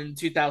down in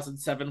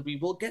 2007. We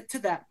will get to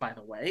that, by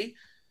the way.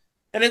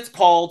 And it's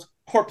called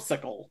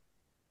Corpsicle.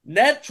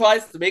 Ned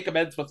tries to make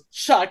amends with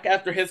Chuck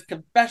after his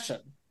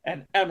confession,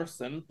 and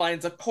Emerson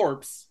finds a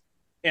corpse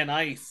in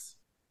ice.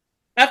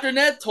 After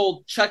Ned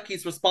told Chuck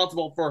he's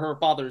responsible for her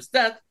father's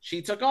death,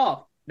 she took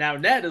off. Now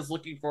Ned is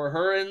looking for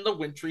her in the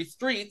wintry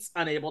streets,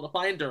 unable to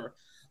find her.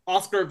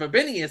 Oscar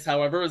Vabinius,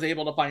 however, is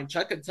able to find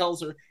Chuck and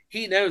tells her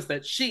he knows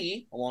that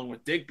she, along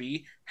with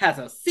Digby, has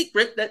a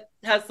secret that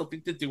has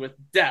something to do with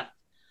death.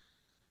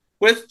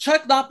 With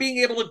Chuck not being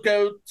able to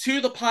go to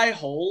the pie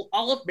hole,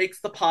 Olive makes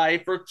the pie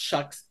for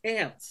Chuck's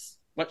aunts.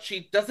 What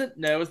she doesn't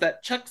know is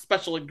that Chuck's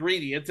special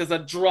ingredient is a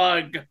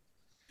drug.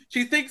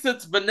 She thinks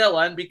it's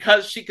vanilla, and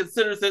because she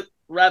considers it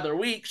rather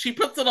weak, she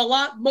puts in a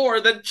lot more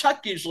than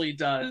Chuck usually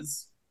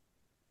does.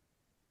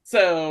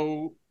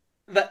 So,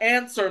 the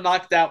ants are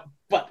knocked out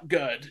but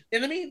good.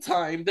 In the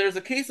meantime, there's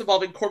a case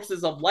involving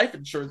corpses of life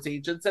insurance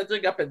agents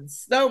ending up in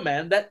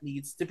snowmen that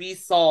needs to be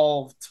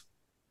solved.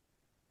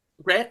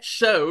 Grant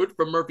Shode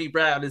from Murphy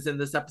Brown is in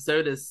this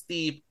episode as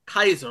Steve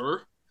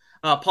Kaiser.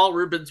 Paul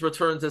Rubens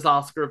returns as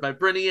Oscar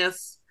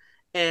Vibrinius.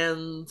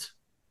 And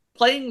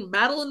playing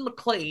Madeline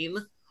McLean,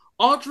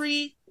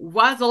 Audrey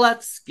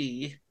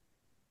Wasilewski,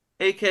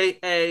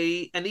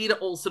 a.k.a. Anita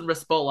Olsen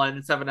Respola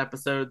in 7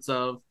 episodes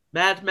of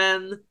Mad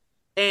Men,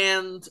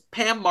 and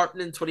Pam Martin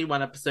in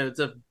 21 episodes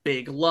of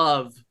Big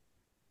Love.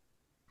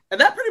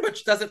 And that pretty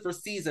much does it for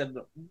season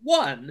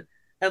 1.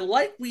 And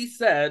like we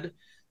said,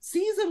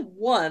 season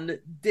 1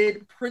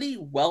 did pretty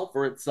well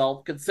for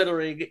itself,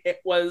 considering it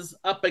was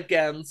up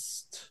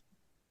against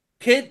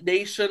Kid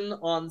Nation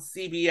on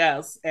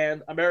CBS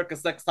and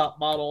America's Next Top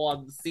Model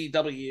on the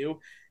CW,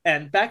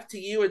 and Back to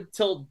You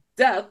Until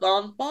Death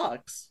on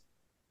Fox.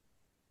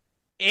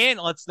 And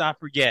let's not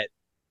forget,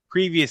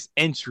 previous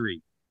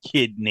entry,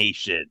 Kid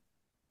Nation.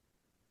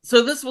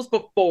 So this was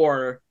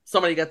before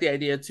somebody got the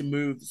idea to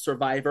move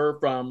Survivor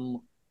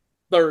from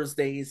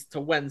Thursdays to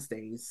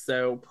Wednesdays.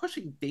 So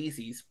Pushing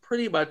Daisies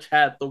pretty much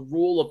had the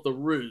rule of the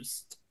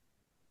roost.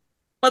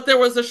 But there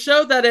was a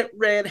show that it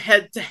ran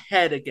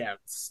head-to-head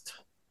against.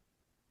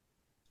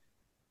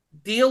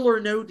 Deal or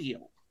No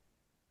Deal.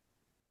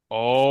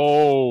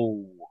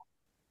 Oh.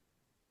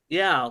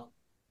 Yeah.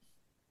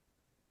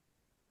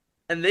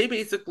 And they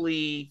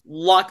basically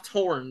locked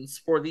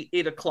horns for the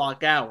 8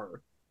 o'clock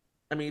hour.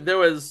 I mean, there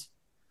was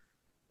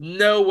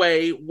no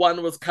way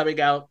one was coming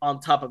out on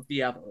top of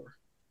the other.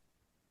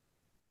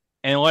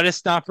 And let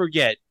us not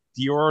forget,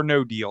 Deal or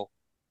No Deal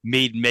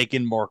made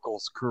Meghan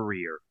Markle's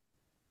career.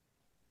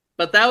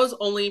 But that was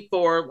only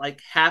for like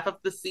half of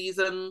the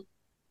season,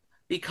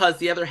 because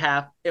the other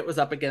half, it was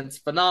up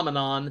against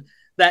Phenomenon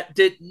that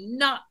did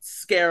not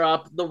scare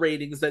up the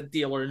ratings that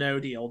Deal or No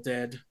Deal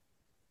did.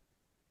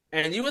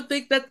 And you would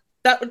think that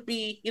that would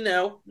be,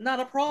 not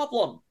a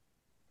problem.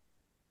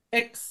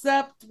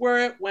 Except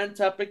where it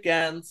went up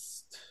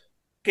against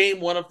Game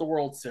 1 of the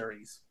World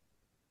Series.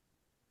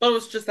 But it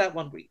was just that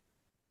 1 week.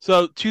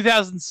 So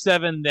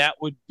 2007, that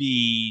would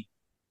be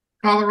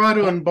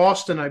Colorado and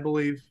Boston, I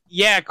believe.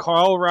 Yeah,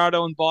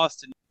 Colorado and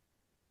Boston.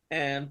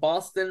 And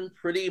Boston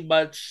pretty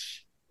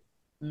much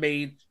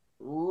made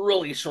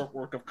really short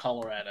work of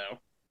Colorado.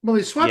 Well,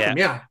 he swept them,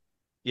 yeah.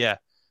 Yeah.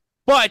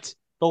 But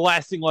the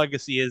lasting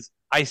legacy is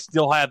I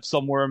still have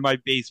somewhere in my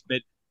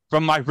basement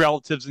from my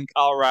relatives in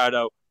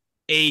Colorado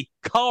a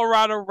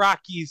Colorado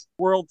Rockies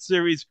World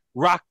Series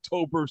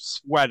Rocktober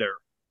sweater.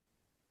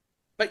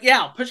 But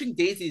yeah, Pushing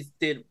Daisies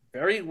did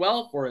very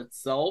well for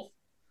itself.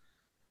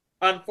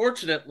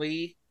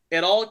 Unfortunately,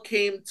 it all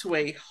came to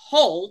a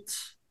halt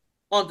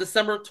on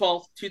December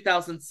 12th,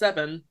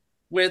 2007,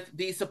 with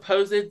the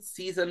supposed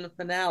season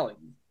finale.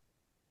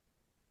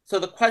 So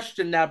the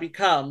question now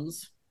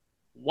becomes,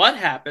 what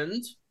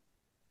happened?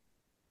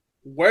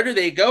 Where do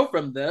they go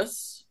from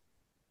this?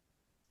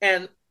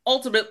 And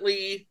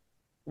ultimately,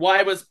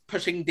 why was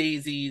Pushing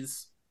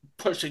Daisies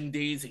Pushing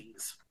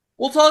Daisies?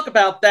 We'll talk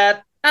about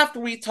that after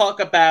we talk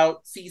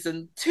about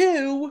Season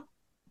 2,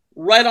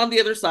 right on the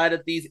other side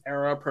of these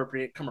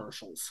era-appropriate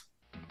commercials.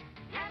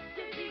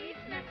 After these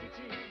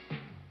messages,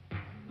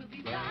 we'll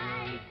be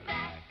right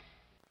back.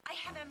 I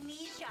have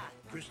amnesia.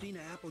 Christina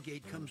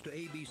Applegate comes to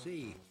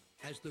ABC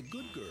as the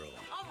good girl.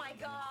 Oh my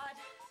God.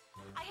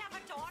 I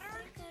have a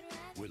daughter?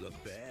 With a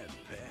bad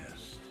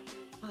past.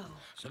 Oh.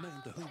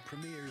 Samantha Who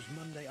premieres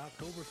Monday,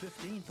 October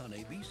 15th on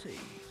ABC.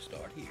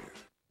 Start here.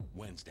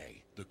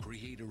 Wednesday, the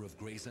creator of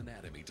Grey's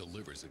Anatomy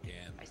delivers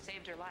again. I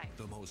saved her life.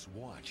 The most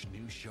watched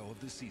new show of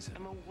the season.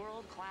 I'm a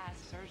world-class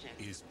surgeon.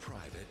 Is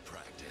Private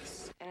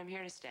Practice. And I'm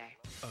here to stay.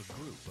 A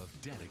group of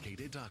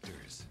dedicated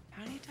doctors.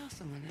 How do you tell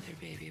someone that their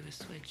baby was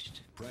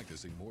switched?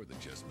 Practicing more than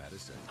just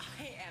medicine.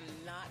 I am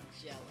not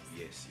jealous.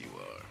 Yes, you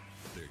are.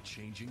 They're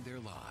changing their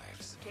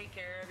lives. Take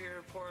care of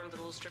your poor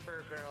little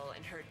stripper girl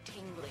and her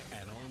tingling.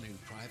 An all-new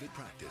Private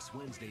Practice,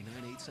 Wednesday,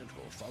 9/8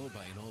 Central, followed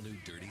by an all-new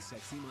Dirty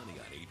Sexy Money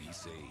on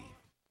ABC.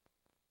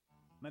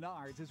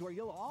 Menards is where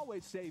you'll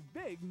always save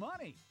big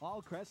money.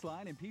 All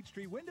Crestline and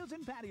Peachtree windows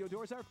and patio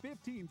doors are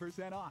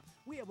 15% off.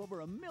 We have over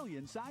 1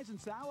 million size and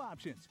style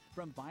options,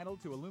 from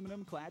vinyl to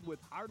aluminum clad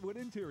with hardwood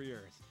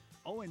interiors.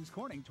 Owens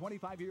Corning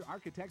 25-year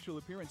architectural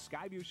appearance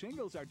Skyview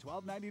shingles are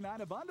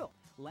 $12.99 a bundle.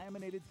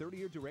 Laminated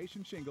 30-year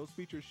duration shingles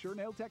feature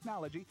Sure-Nail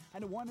technology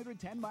and a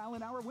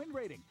 110-mile-an-hour wind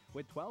rating.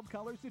 With 12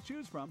 colors to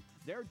choose from,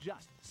 they're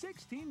just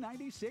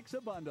 $16.96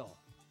 a bundle.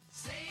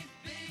 Save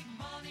big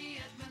money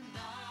at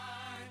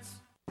Menards.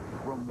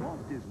 From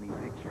Walt Disney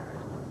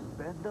Pictures,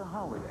 spend the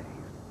holidays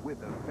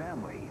with a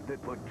family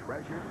that put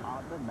treasure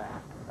on the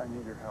map. I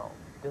need your help.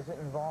 Does it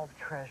involve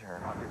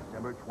treasure? On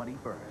December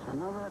 21st.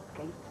 Another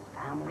Gates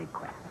family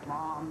quest.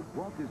 Mom.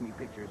 Walt Disney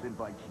Pictures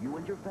invites you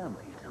and your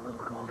family to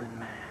Little Golden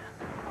Man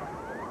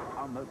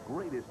on the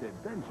greatest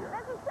adventure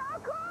this is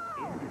so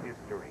cool! in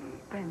history.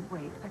 Ben,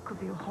 wait, that could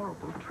be a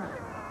horrible trap.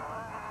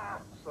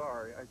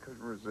 Sorry, I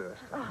couldn't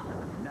resist.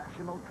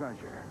 National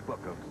Treasure,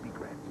 Book of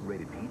Secrets,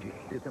 rated PG,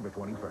 December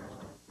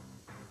 21st.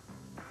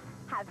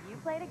 Have you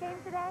played a game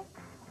today?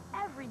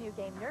 Every new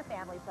game your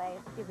family plays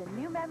is a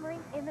new memory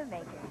in the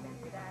making.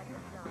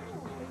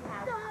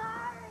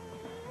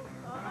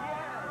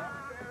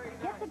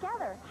 Get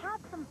together,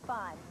 have some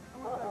fun.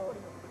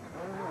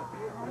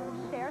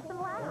 Share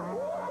some laughs.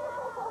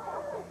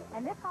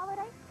 And this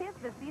holiday, 'tis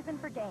the season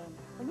for games.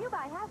 When you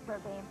buy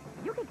Hasbro games,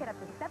 you can get up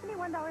to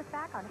 $71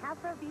 back on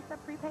Hasbro Visa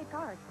prepaid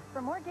cards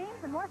for more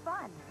games and more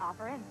fun.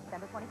 Offer ends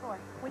December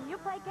 24th. When you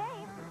play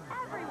games,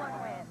 everyone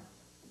wins.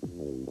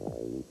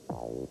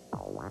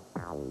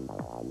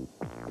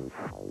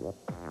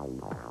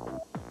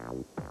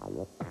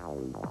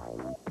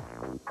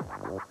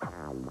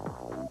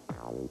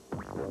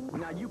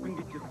 Now you can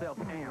get yourself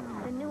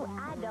amped. The new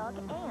iDog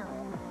Amp.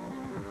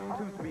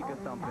 Two-speaker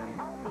thumping.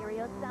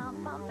 Stereo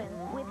sound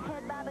pumping with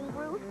head bobbing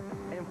grooves.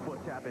 And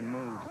foot-tapping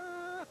moves.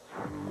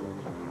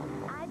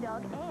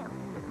 iDog Amp.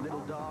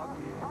 Little dog,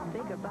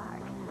 bigger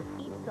bark.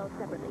 Each sold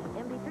separately.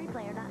 MP3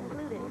 player not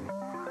included.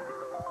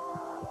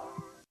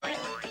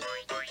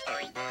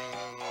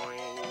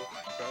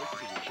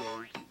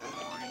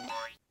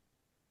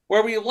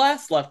 Where we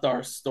last left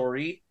our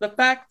story, the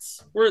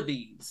facts were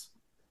these.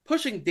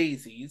 Pushing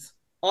Daisies,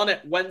 on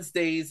at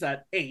Wednesdays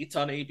at 8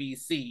 on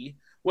ABC,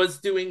 was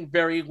doing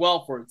very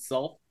well for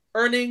itself,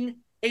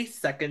 earning a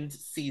second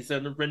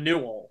season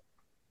renewal.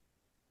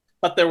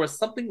 But there was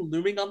something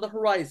looming on the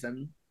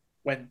horizon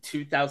when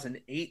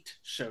 2008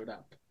 showed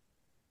up.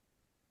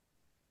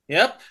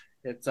 Yep,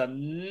 it's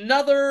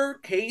another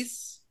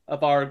case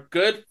of our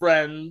good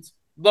friend,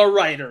 the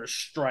writer's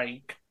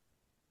strike.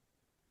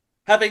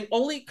 Having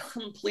only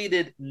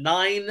completed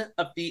 9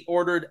 of the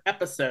ordered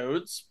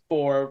episodes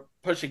for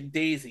Pushing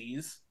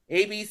Daisies,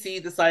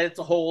 ABC decided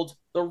to hold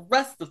the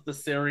rest of the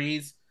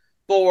series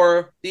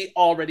for the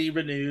already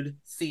renewed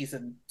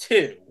Season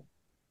 2.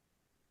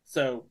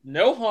 So,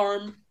 no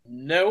harm,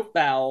 no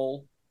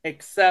foul,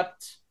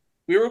 except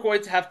we were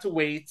going to have to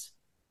wait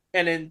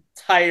an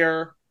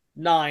entire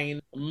 9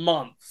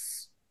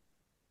 months.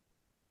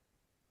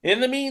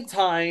 In the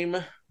meantime,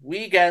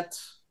 we get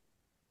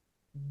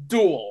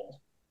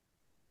Duel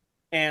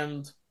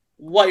and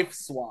Wife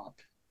Swap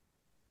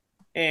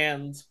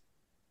and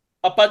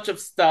a bunch of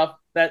stuff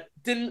that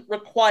didn't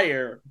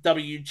require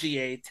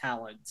WGA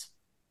talent.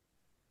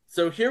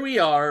 So here we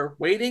are,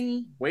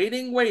 waiting,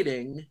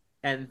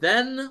 and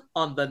then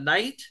on the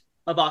night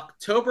of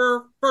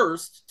October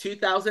 1st,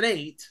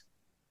 2008,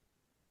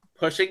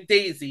 Pushing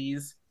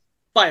Daisies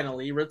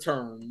finally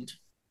returned.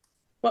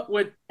 But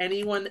would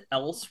anyone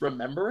else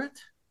remember it?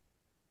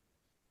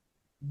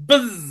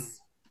 Buzz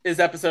is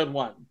episode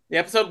 1. The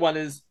episode 1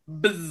 is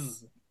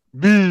Buzz.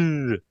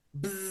 Bzz.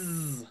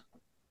 Bzz.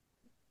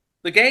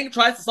 The gang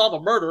tries to solve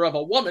a murder of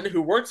a woman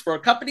who works for a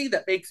company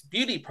that makes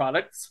beauty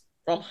products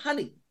from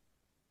honey.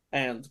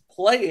 And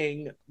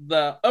playing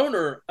the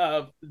owner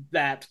of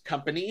that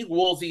company,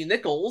 Woolsey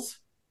Nichols,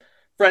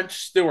 French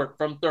Stewart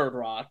from Third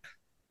Rock.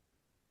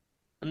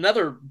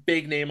 Another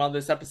big name on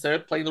this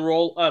episode, playing the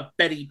role of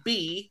Betty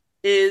B,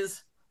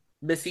 is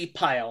Missy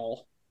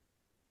Pyle.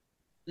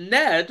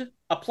 Ned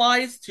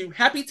applies to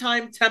Happy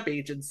Time Temp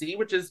Agency,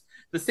 which is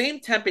the same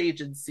temp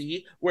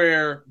agency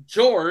where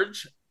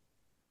George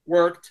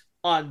worked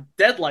on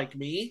Dead Like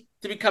Me,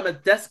 to become a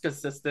desk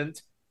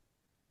assistant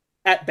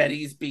at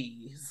Betty's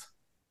Bees.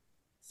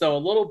 So a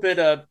little bit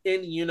of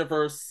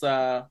in-universe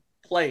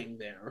playing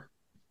there.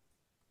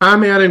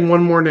 I'm adding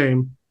one more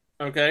name.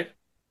 Okay.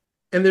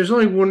 And there's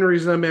only one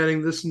reason I'm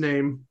adding this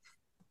name.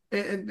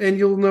 And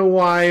you'll know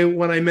why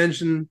when I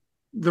mention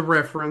the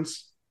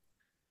reference.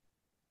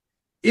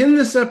 In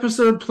this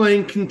episode,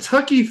 playing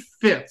Kentucky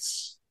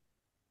Fitz.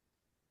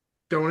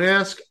 Don't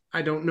ask.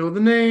 I don't know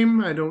the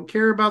name. I don't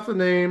care about the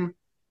name.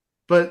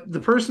 But the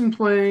person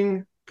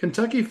playing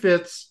Kentucky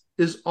Fitz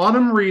is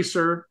Autumn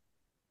Reeser.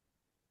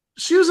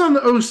 She was on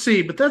the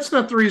OC, but that's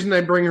not the reason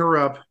I bring her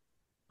up.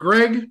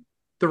 Greg,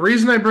 the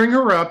reason I bring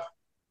her up,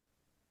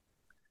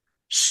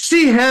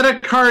 she had a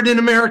card in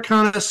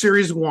Americana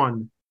Series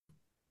 1.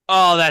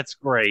 Oh, that's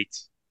great.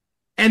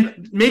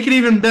 And make it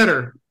even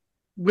better.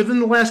 Within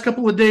the last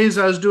couple of days,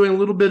 I was doing a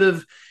little bit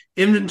of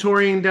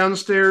inventorying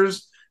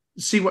downstairs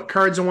to see what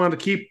cards I wanted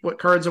to keep, what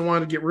cards I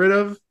wanted to get rid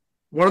of.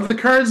 One of the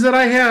cards that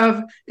I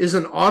have is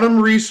an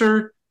Autumn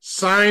Reeser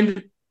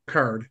signed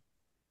card.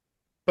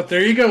 But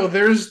there you go.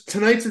 There's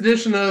tonight's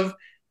edition of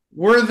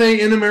Were They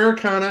in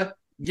Americana?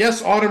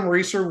 Yes, Autumn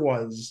Reeser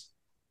was.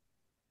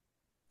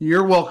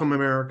 You're welcome,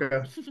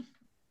 America.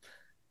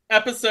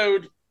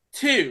 Episode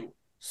 2,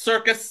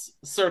 Circus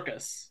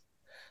Circus.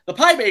 The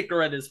pie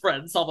maker and his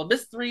friends solve a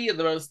mystery in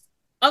the most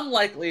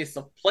unlikeliest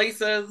of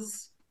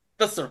places,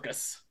 the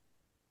circus.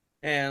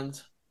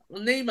 And the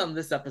name on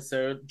this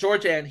episode,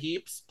 George Ann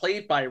Heaps,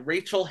 played by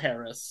Rachel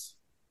Harris.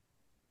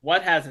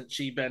 What hasn't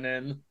she been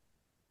in?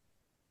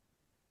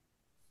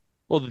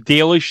 Well, The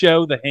Daily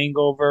Show, The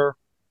Hangover.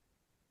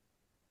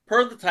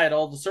 Per the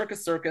title, the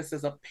Circus Circus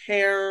is a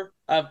pair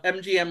of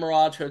MGM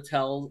Mirage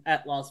hotels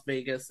at Las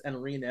Vegas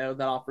and Reno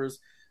that offers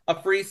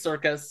a free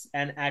circus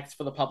and acts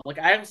for the public.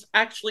 I was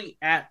actually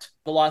at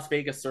the Las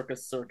Vegas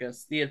Circus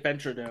Circus, the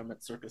Adventure Dome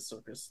at Circus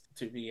Circus,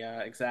 to be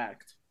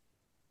exact.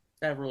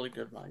 They have really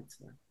good rides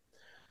there.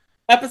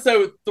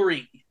 Episode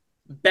 3,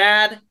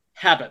 Bad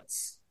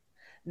Habits.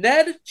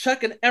 Ned,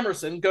 Chuck, and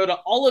Emerson go to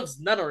Olive's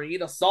nunnery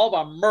to solve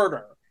a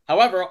murder.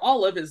 However,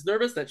 Olive is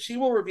nervous that she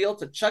will reveal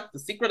to Chuck the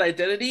secret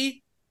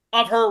identity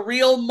of her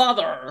real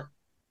mother.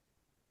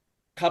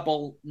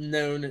 Couple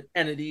known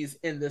entities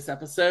in this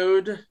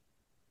episode.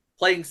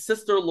 Playing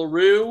Sister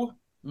LaRue,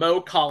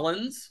 Mo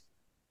Collins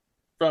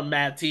from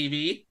Mad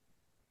TV.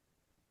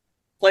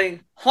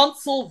 Playing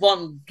Hansel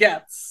von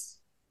Getz,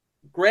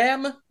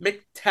 Graham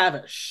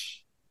McTavish.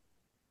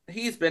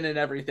 He's been in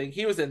everything.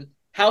 He was in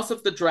House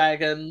of the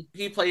Dragon.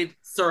 He played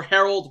Sir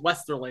Harold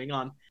Westerling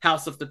on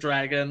House of the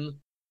Dragon.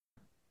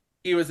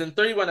 He was in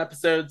 31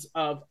 episodes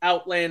of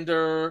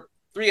Outlander,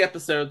 3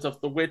 episodes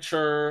of The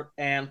Witcher,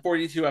 and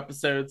 42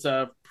 episodes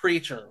of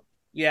Preacher.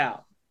 Yeah,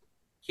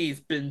 he's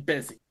been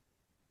busy.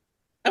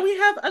 And we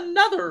have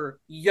another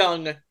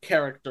young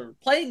character.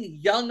 Playing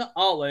young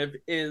Olive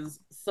is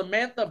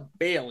Samantha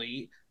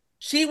Bailey.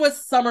 She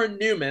was Summer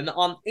Newman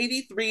on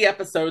 83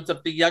 episodes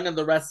of The Young and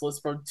the Restless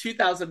from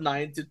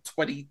 2009 to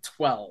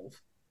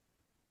 2012.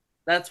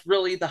 That's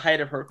really the height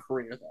of her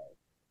career, though.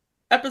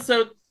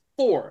 Episode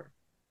 4,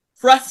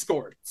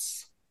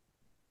 Frescorts.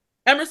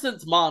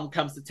 Emerson's mom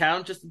comes to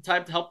town just in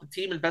time to help the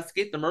team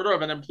investigate the murder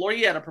of an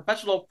employee at a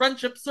professional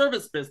friendship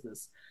service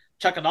business.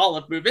 Chuck and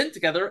Olive move in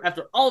together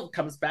after Olive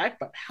comes back,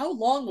 but how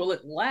long will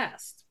it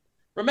last?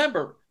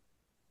 Remember,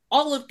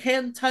 Olive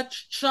can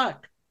touch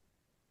Chuck,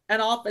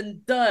 and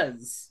often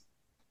does.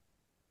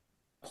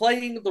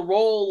 Playing the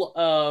role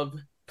of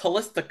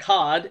Callista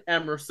Codd,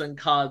 Emerson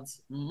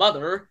Codd's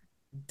mother,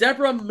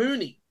 Deborah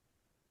Mooney,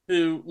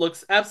 who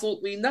looks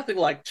absolutely nothing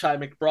like Chi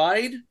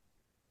McBride.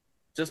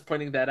 Just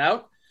pointing that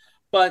out.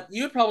 But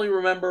you'd probably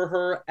remember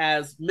her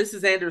as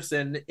Mrs.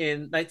 Anderson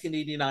in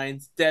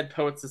 1989's Dead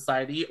Poets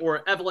Society,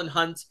 or Evelyn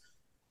Hunt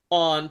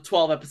on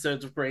 12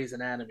 episodes of Grey's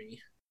Anatomy.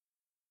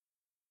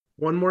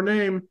 One more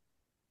name.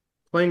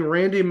 Playing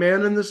Randy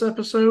Mann in this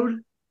episode,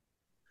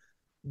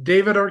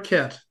 David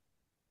Arquette.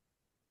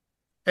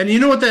 And you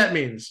know what that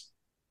means?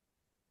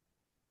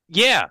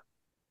 Yeah.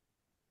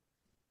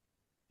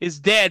 His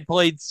dad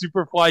played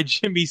Superfly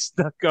Jimmy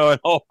Snuka in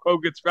Hulk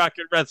Hogan's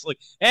Rocket Wrestling.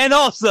 And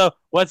also,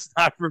 let's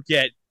not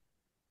forget,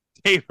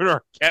 David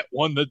Arquette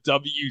won the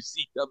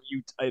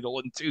WCW title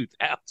in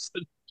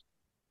 2000.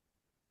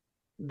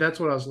 That's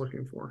what I was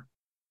looking for.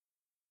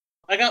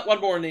 I got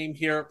one more name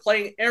here.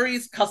 Playing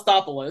Ares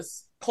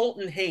Costopoulos,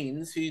 Colton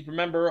Haynes, who you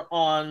remember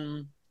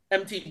on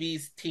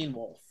MTV's Teen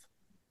Wolf.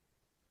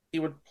 He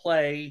would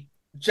play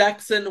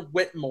Jackson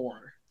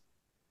Whitmore.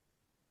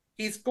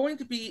 He's going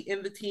to be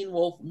in the Teen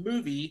Wolf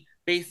movie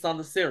based on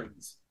the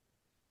series.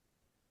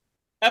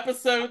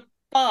 Episode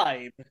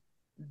 5,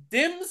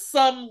 Dim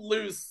Sum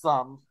Lose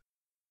Some.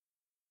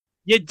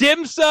 You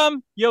dim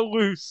some, you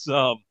lose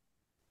some.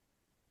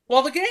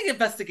 While the gang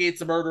investigates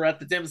a murder at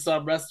the dim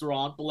sum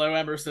restaurant below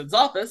Emerson's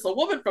office, a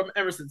woman from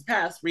Emerson's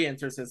past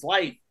re-enters his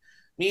life.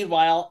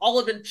 Meanwhile,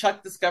 Olive and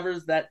Chuck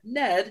discovers that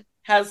Ned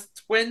has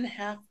twin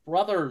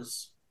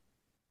half-brothers.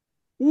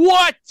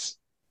 What?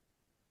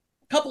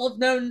 A couple of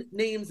known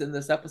names in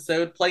this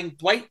episode. Playing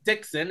Dwight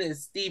Dixon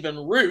is Stephen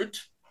Root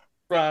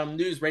from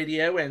News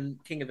Radio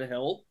and King of the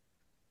Hill.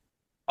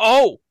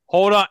 Oh,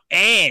 hold on.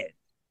 And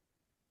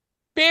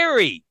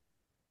Barry.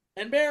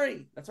 And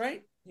Barry. That's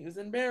right. He was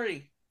in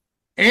Barry.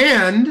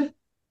 And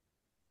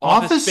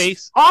Office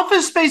Space.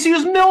 Office Space. He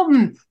was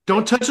Milton.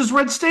 Don't touch his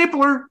red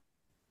stapler.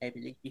 I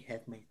believe you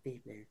have my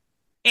stapler.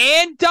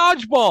 And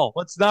Dodgeball.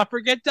 Let's not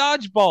forget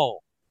Dodgeball.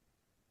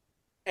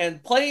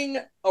 And playing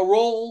a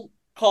role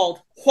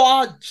called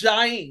Hua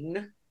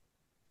Jiang,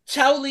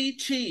 Chow Li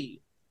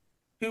Chi,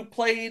 who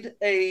played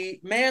a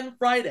Man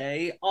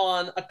Friday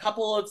on a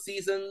couple of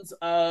seasons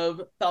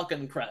of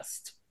Falcon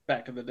Crest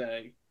back in the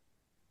day.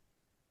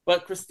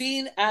 But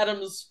Christine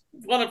Adams,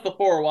 one of the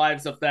 4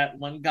 wives of that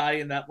one guy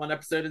in that one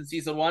episode in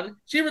season 1,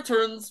 she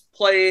returns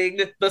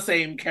playing the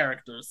same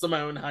character,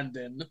 Simone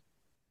Hunden.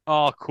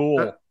 Oh,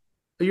 cool.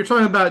 You're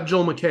talking about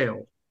Joel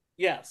McHale.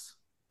 Yes.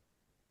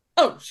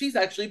 Oh, she's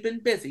actually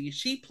been busy.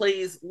 She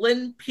plays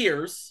Lynn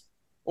Pierce,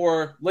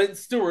 or Lynn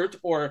Stewart,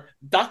 or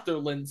Dr.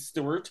 Lynn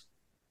Stewart,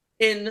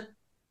 in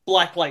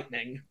Black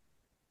Lightning.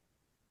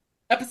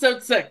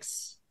 Episode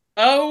 6.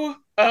 Oh,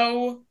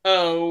 oh,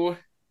 oh,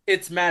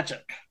 it's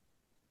magic.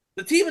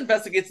 The team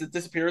investigates the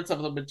disappearance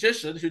of the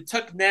magician who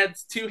took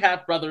Ned's 2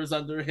 half-brothers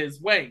under his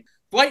wing.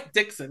 Dwight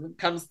Dixon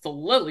comes to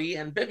Lily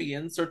and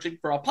Vivian searching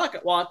for a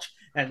pocket watch,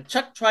 and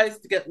Chuck tries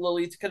to get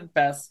Lily to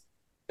confess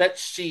that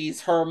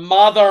she's her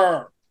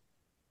mother.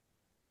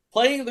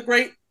 Playing the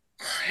great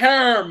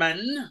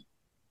Herman,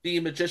 the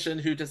magician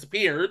who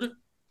disappeared,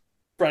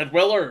 Fred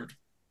Willard,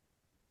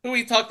 who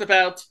we talked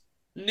about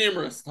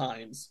numerous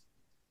times.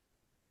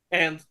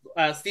 And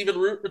Stephen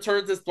Root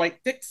returns as Dwight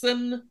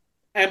Dixon,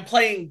 and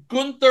playing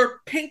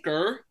Gunther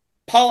Pinker,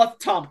 Paula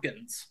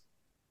Tompkins.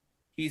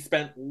 He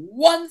spent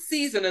 1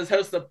 season as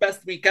host of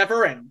Best Week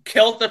Ever and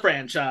killed the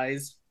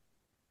franchise.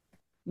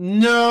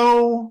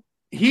 No,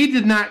 he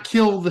did not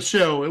kill the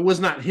show. It was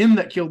not him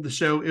that killed the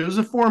show. It was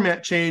a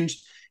format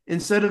change.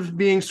 Instead of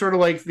being sort of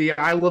like the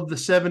I Love the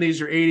 70s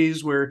or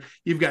 80s where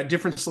you've got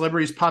different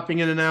celebrities popping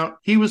in and out,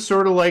 he was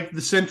sort of like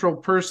the central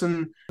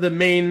person, the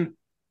main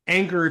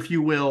anchor, if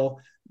you will.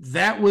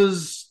 That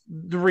was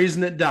the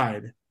reason it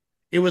died.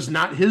 It was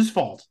not his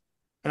fault.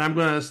 And I'm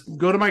going to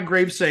go to my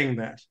grave saying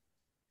that.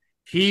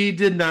 He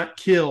did not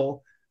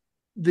kill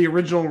the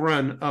original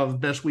run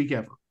of Best Week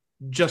Ever.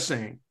 Just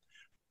saying.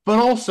 But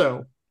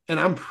also, and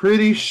I'm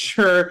pretty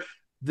sure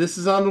this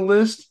is on the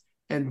list,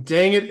 and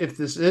dang it, if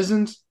this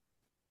isn't,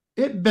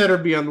 it better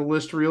be on the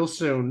list real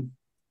soon.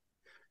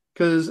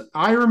 Because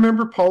I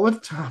remember Paul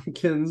F.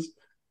 Tompkins.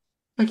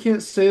 I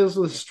can't say this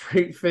with a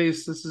straight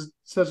face. This is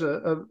such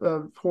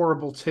a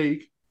horrible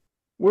take.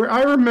 Where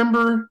I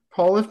remember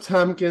Paul F.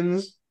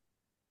 Tompkins,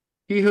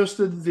 he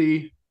hosted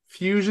the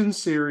Fusion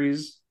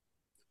series,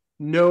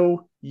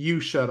 No, You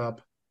Shut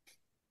Up.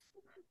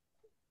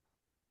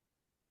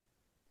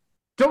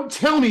 Don't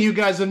tell me you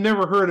guys have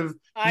never heard of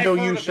No,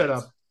 You Shut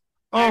Up.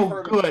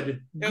 Oh,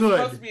 good. It was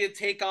supposed to be a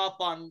takeoff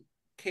on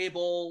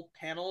cable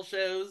panel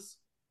shows.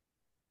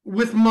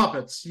 With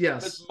Muppets,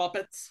 yes. With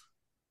Muppets.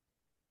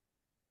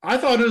 I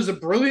thought it was a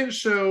brilliant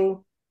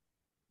show.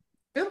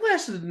 It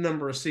lasted a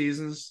number of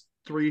seasons,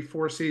 3,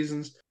 4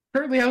 seasons.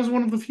 Apparently, I was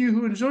one of the few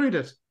who enjoyed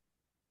it.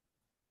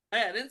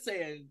 I didn't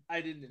say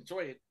I didn't enjoy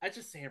it. I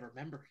just say I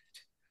remember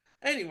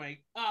it. Anyway,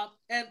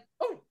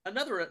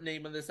 another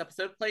name in this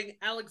episode playing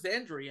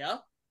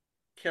Alexandria,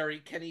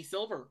 Carrie Kenny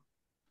Silver.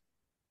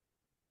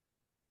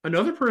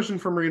 Another person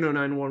from Reno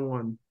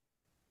 911.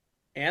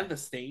 And the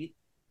state.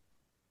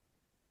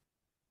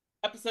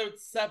 Episode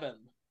 7,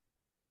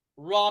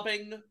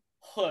 Robbing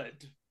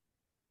Hood.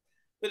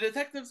 The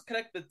detectives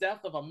connect the death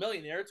of a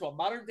millionaire to a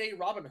modern-day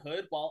Robin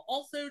Hood while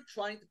also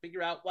trying to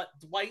figure out what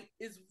Dwight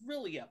is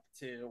really up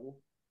to.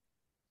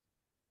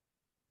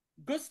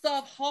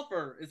 Gustav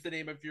Hopper is the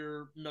name of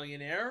your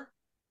millionaire.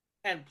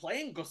 And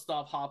playing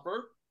Gustav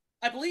Hopper,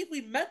 I believe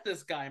we met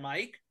this guy,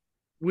 Mike.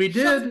 We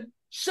did.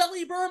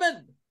 Shelley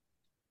Berman.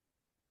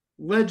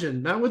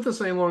 Legend. Not with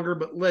us any longer,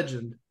 but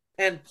legend.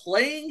 And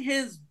playing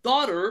his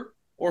daughter,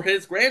 or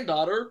his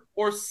granddaughter,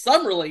 or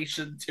some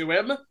relation to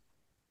him,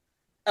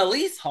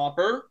 Elise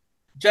Hopper,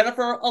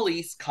 Jennifer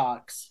Elise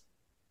Cox,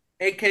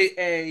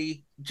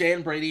 a.k.a.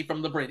 Jan Brady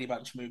from the Brady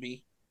Bunch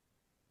movie.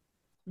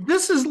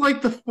 This is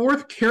like the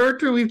 4th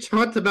character we've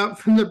talked about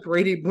from the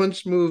Brady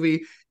Bunch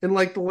movie in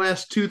like the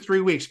last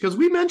 2-3 weeks. Because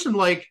we mentioned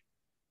like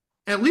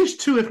at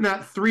least 2, if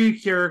not 3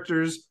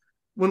 characters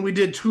when we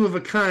did Two of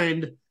a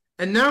Kind.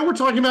 And now we're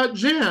talking about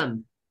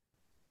Jan.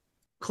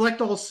 Collect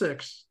all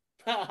 6.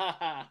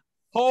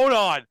 Hold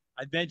on.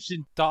 I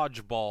mentioned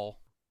Dodgeball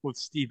with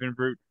Stephen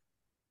Root.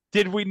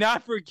 Did we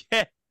not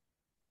forget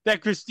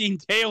that Christine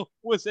Taylor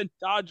was in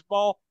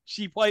Dodgeball?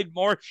 She played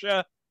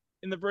Marcia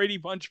in the Brady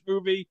Bunch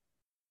movie.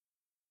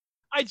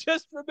 I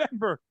just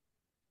remember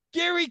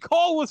Gary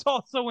Cole was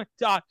also in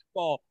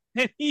Dodgeball,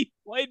 and he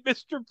played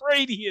Mr.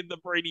 Brady in the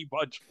Brady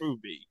Bunch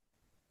movie.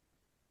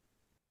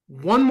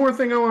 One more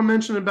thing I want to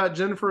mention about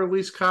Jennifer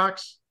Elise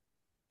Cox,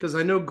 because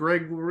I know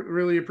Greg will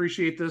really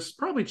appreciate this,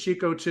 probably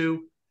Chico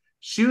too.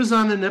 She was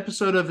on an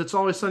episode of It's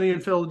Always Sunny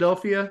in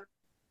Philadelphia.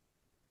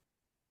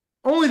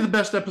 Only the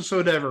best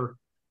episode ever.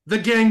 The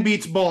Gang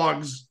Beats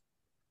Boggs.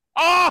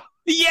 Oh,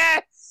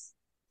 yes!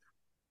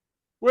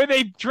 Where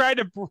they try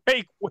to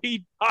break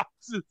Wade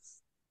Boggs'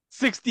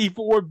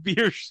 64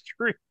 beer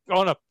streak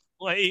on a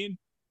plane.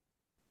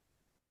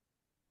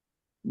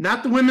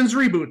 Not the women's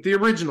reboot, the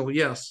original,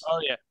 yes.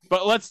 Oh, yeah.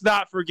 But let's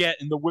not forget,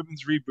 in the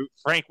women's reboot,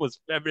 Frank was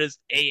feminist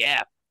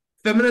AF.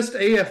 Feminist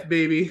AF,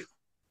 baby.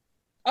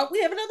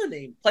 We have another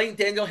name. Playing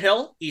Daniel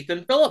Hill,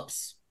 Ethan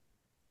Phillips.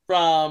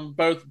 From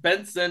both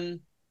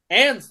Benson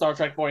and Star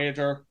Trek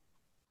Voyager.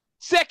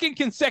 Second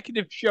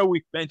consecutive show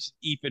we've mentioned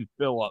Ethan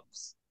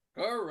Phillips.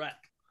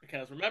 Correct.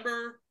 Because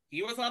remember,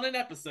 he was on an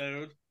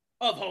episode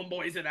of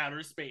Homeboys in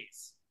Outer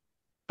Space.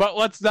 But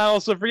let's not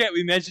also forget,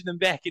 we mentioned him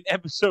back in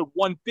episode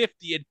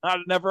 150 and Not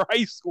Another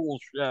High School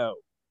Show.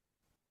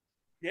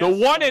 Yes, the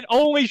one and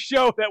only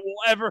show that will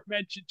ever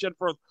mention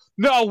Jennifer.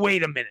 No,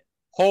 wait a minute.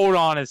 Hold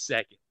on a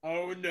second.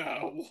 Oh,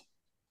 no.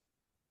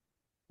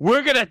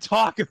 We're going to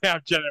talk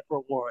about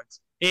Jennifer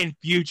Lawrence in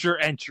future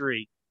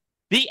entry.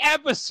 The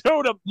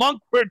episode of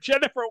Monk where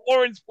Jennifer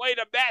Lawrence played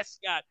a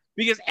mascot.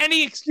 Because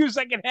any excuse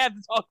I can have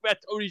to talk about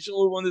Tony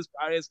Shalhoub on this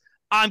podcast,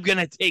 I'm going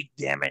to take,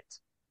 damn it.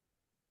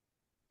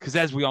 Because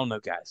as we all know,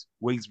 guys,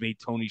 Wings made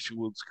Tony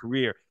Shalhoub's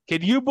career.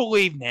 Can you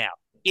believe now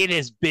it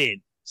has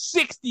been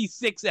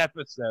 66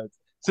 episodes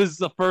since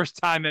the first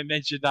time I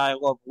mentioned I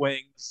Love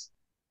Wings?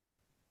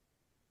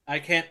 I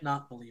can't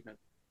not believe it.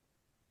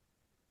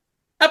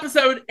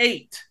 Episode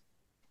 8,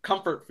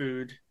 Comfort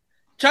Food.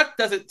 Chuck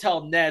doesn't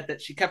tell Ned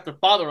that she kept her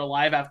father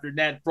alive after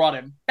Ned brought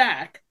him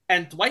back,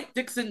 and Dwight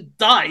Dixon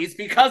dies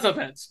because of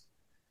it.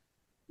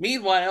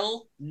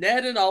 Meanwhile,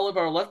 Ned and Olive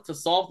are left to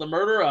solve the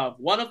murder of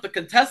one of the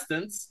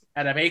contestants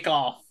at a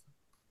bake-off.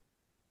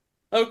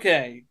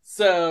 Okay,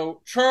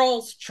 so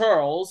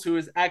Charles, who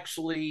is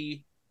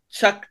actually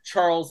Chuck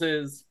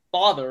Charles's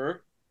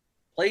father,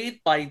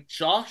 played by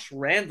Josh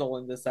Randall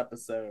in this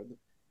episode.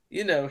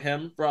 You know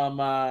him from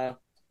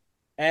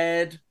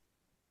Ed.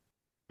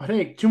 But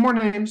hey, 2 more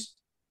names.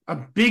 A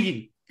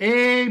biggie.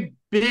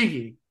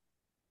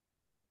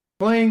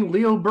 Playing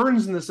Leo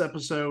Burns in this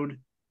episode,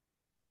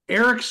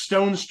 Eric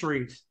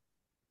Stonestreet.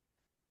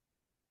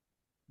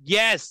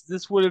 Yes,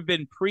 this would have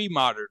been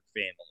pre-Modern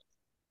Family.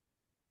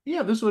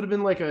 Yeah, this would have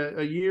been like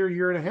a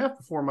year and a half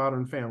before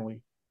Modern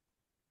Family.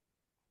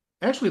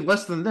 Actually,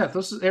 less than that.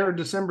 This aired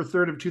December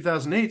 3rd of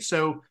 2008,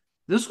 so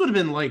this would have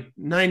been like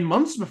 9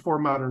 months before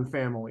Modern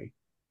Family.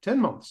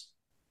 10 months.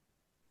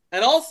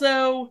 And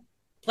also,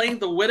 playing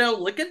the Widow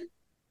Licken,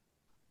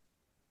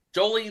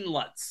 Jolene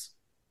Lutz.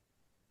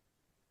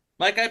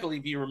 Mike, I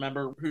believe you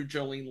remember who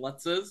Jolene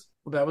Lutz is.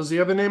 Well, that was the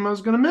other name I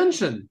was going to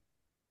mention.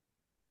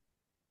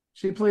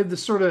 She played the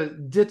sort of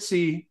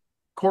ditzy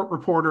court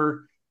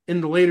reporter in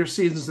the later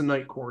seasons of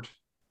Night Court.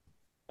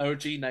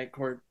 OG Night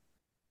Court.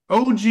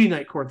 OG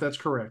Night Court, that's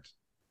correct.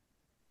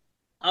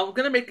 I'm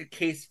going to make a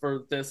case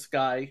for this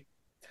guy.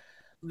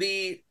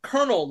 The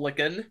Colonel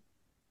Licken,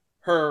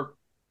 her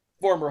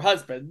former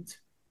husband,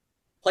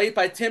 played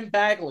by Tim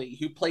Bagley,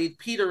 who played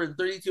Peter in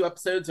 32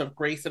 episodes of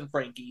Grace and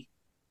Frankie.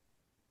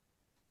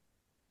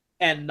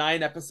 And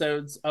 9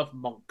 episodes of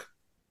Monk.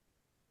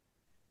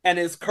 And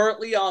is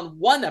currently on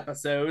 1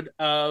 episode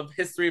of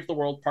History of the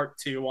World Part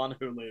 2 on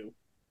Hulu.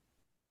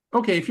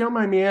 Okay, if you don't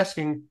mind me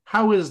asking,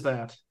 how is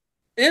that?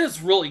 It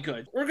is really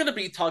good. We're going to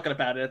be talking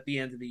about it at the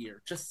end of the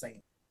year, just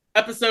saying.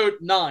 Episode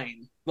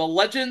 9, The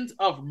Legend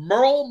of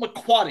Merle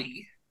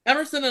McQuatty.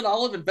 Emerson and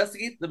Olive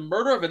investigate the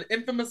murder of an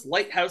infamous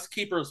lighthouse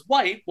keeper's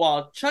wife,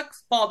 while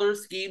Chuck's father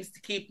schemes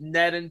to keep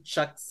Ned and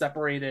Chuck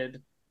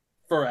separated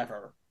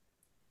forever.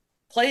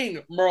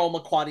 Playing Merle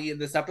McQuatty in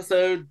this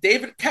episode,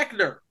 David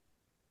Koechner,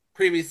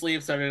 previously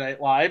of Saturday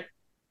Night Live,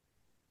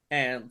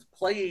 and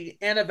playing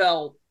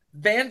Annabelle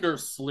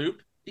Vandersloot.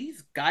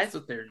 These guys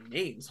with their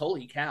names,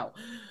 holy cow.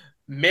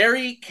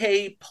 Mary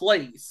Kay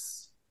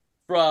Place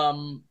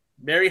from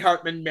Mary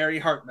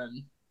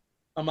Hartman,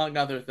 among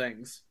other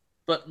things,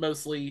 but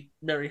mostly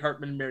Mary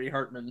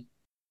Hartman.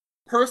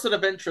 Person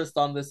of interest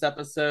on this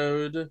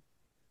episode,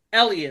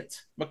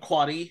 Elliot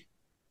McQuatty,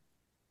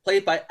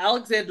 played by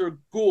Alexander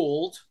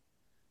Gould,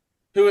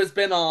 who has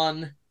been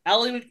on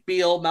Ally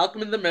McBeal,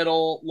 Malcolm in the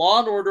Middle, Law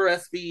and Order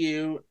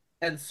SVU,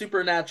 and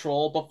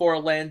Supernatural before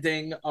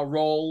landing a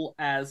role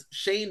as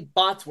Shane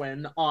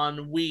Botwin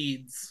on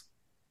Weeds.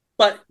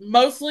 But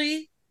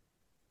mostly,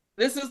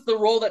 this is the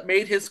role that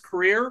made his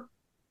career.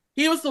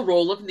 He was the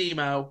role of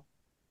Nemo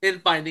in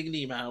Finding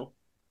Nemo.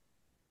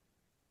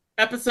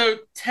 Episode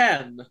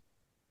 10,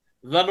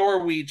 The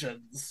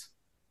Norwegians.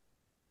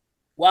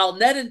 While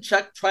Ned and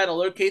Chuck try to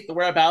locate the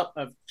whereabouts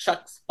of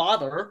Chuck's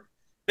father,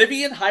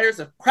 Vivian hires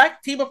a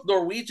crack team of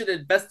Norwegian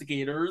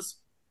investigators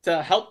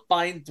to help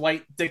find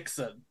Dwight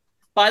Dixon.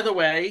 By the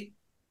way,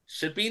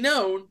 should be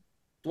known,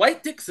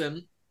 Dwight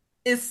Dixon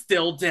is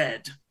still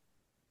dead.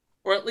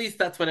 Or at least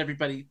that's what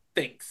everybody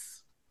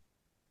thinks.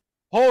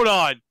 Hold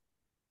on.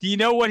 Do you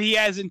know what he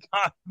has in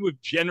common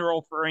with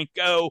General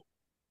Franco?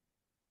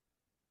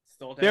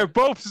 Still dead. They're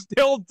both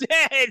still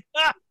dead.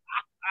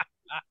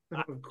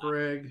 Oh,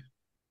 Greg.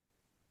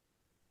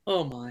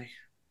 Oh my.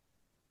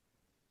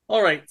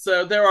 Alright,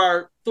 so there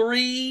are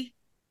 3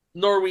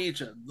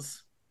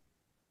 Norwegians.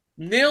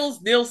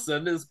 Nils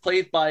Nielsen is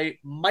played by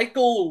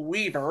Michael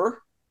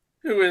Weaver,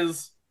 who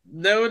is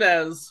known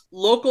as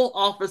Local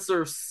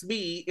Officer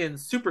Smee in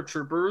Super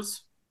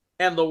Troopers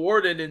and the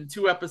Warden in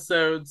 2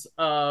 episodes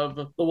of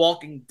The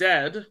Walking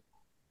Dead.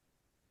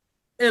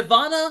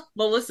 Ivana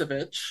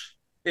Milicevic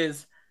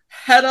is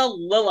Hedda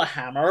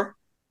Lillehammer,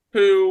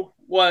 who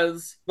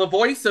was the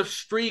voice of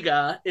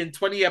Striga in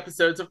 20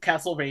 episodes of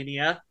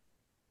Castlevania.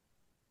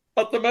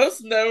 But the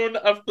most known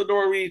of the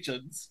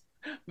Norwegians,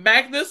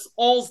 Magnus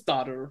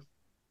Olsdatter,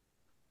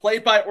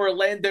 played by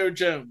Orlando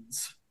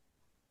Jones.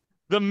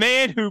 The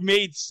man who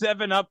made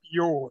 7-Up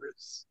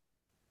yours.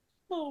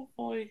 Oh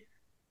boy.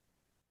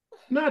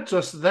 Not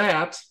just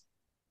that.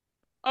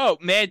 Oh,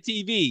 Mad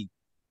TV.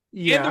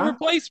 Yeah. And the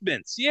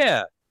replacements,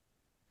 yeah.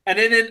 And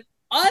in an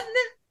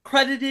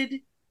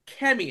uncredited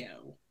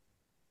cameo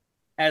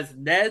as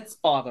Ned's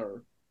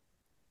father,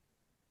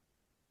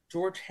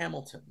 George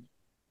Hamilton.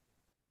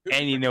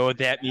 And you know what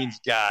that means,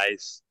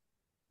 guys.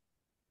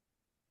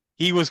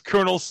 He was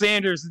Colonel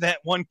Sanders in that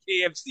one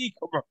KFC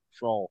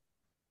commercial.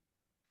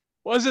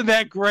 Wasn't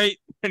that great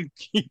when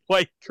he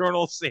played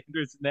Colonel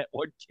Sanders in that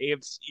one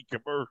KFC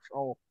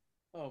commercial?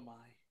 Oh my.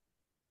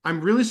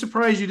 I'm really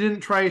surprised you didn't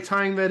try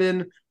tying that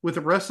in with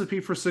a recipe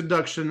for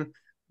seduction.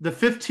 The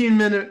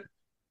 15-minute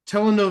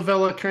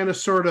telenovela kind of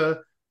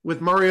sorta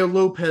with Mario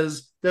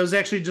Lopez that was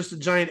actually just a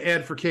giant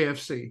ad for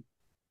KFC.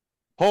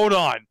 Hold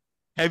on.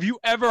 Have you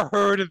ever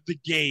heard of the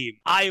game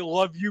I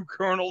Love You,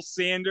 Colonel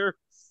Sanders?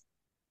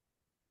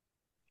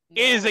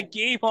 No. It is a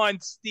game on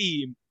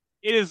Steam.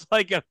 It is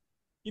like a,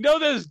 you know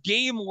those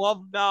game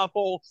love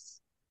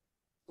novels?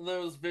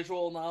 Those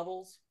visual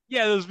novels?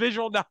 Yeah, those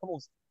visual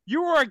novels.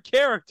 You were a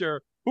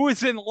character who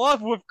is in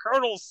love with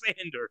Colonel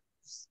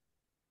Sanders.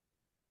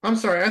 I'm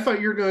sorry, I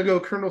thought you were going to go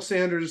Colonel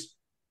Sanders.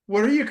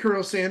 What are you,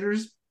 Colonel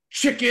Sanders?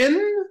 Chicken?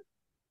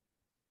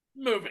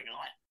 Moving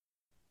on.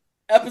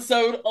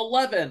 Episode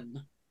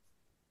 11.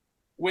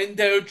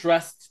 Window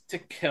Dressed to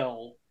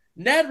Kill.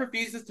 Ned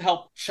refuses to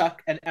help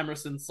Chuck and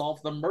Emerson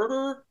solve the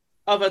murder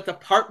of a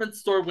department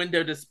store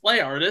window display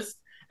artist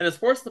and is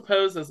forced to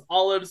pose as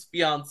Olive's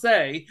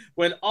fiancé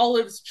when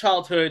Olive's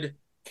childhood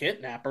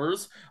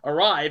kidnappers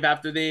arrive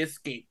after they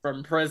escape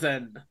from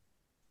prison.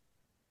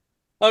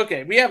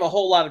 Okay, we have a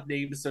whole lot of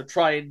names, so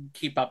try and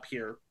keep up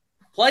here.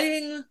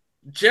 Playing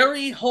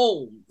Jerry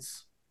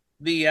Holmes,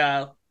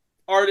 the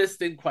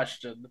artist in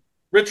question,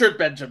 Richard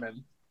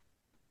Benjamin,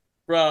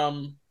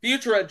 from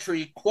future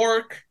entry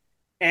Quark,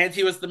 and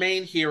he was the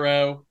main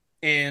hero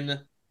in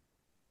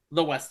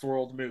the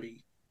Westworld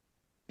movie.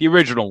 The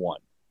original one.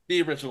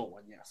 The original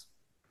one, yes.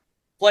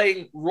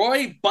 Playing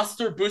Roy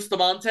Buster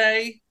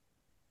Bustamante,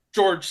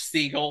 George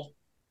Siegel.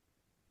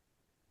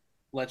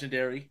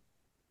 Legendary.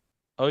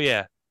 Oh,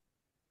 yeah.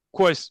 Of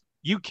course,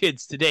 you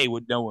kids today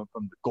would know him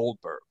from the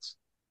Goldbergs.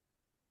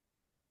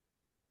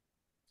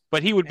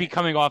 But he would be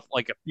coming off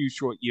like a few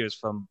short years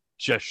from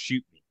Just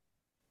Shoot Me.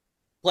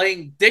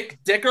 Playing Dick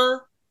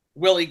Dicker,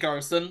 Willie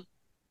Garson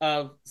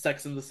of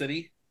Sex and the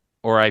City.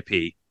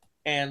 R.I.P.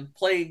 And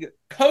playing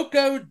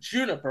Coco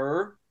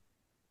Juniper,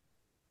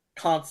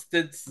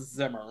 Constance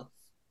Zimmer.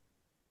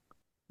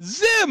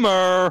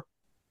 Zimmer?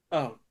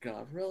 Oh,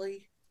 God,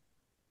 really?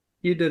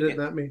 You did it,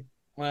 not me.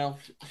 Well,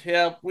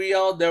 yeah, we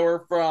all know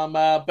her from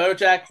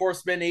BoJack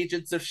Horseman,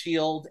 Agents of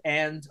S.H.I.E.L.D.,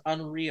 and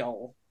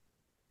Unreal.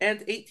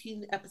 and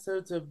 18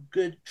 episodes of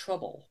Good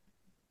Trouble.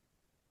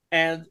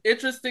 And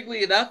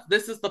interestingly enough,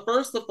 this is the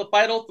first of the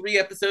final 3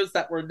 episodes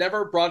that were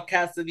never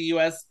broadcast in the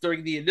US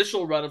during the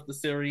initial run of the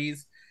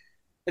series.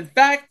 In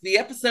fact, the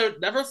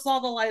episode never saw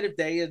the light of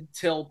day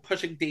until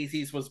Pushing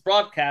Daisies was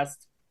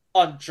broadcast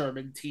on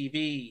German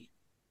TV.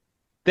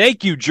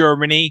 Thank you,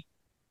 Germany.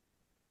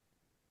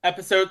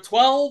 Episode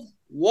 12,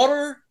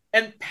 Water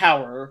and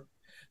Power.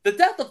 The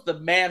death of the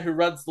man who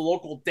runs the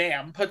local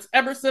dam puts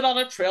Emerson on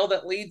a trail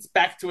that leads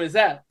back to his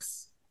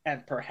ex,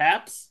 and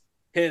perhaps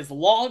his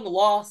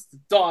long-lost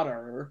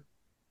daughter.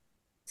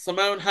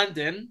 Simone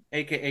Hunden,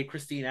 aka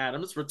Christine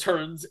Adams,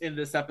 returns in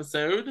this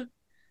episode.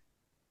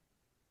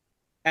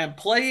 And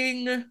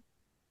playing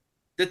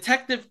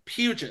Detective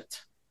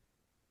Puget,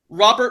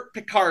 Robert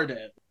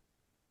Picardo.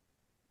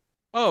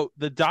 Oh,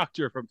 the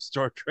Doctor from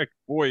Star Trek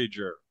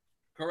Voyager.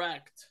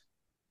 Correct.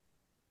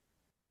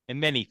 And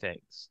many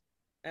things.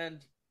 And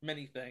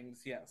many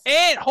things, yes.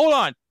 And, hold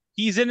on,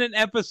 he's in an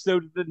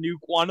episode of the new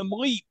Quantum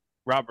Leap,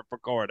 Robert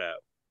Picardo.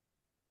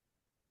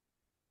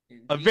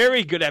 Indeed. A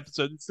very good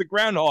episode. It's the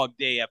Groundhog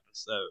Day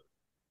episode.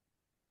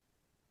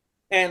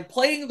 And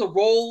playing the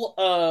role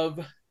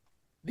of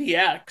the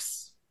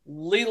ex,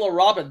 Leela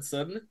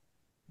Robinson,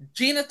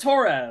 Gina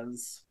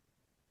Torres.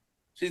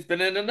 She's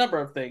been in a number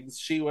of things.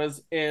 She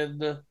was in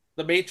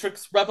The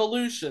Matrix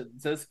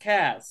Revolutions as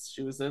Cass.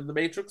 She was in The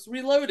Matrix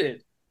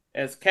Reloaded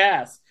as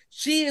Cass.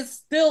 She is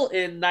still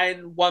in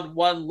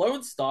 911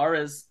 Lone Star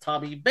as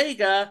Tommy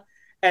Vega,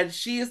 and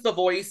she is the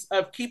voice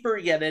of Keeper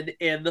Yenin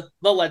in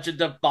The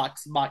Legend of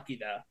Vox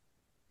Machina.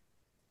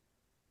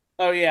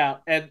 Oh yeah,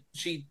 and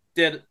she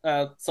did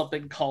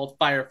something called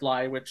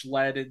Firefly, which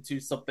led into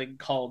something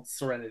called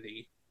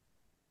Serenity.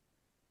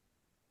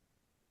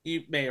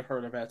 You may have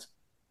heard of it.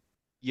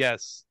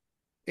 Yes.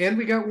 And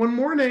we got one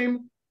more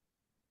name.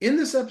 In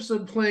this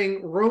episode,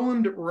 playing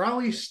Roland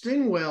Raleigh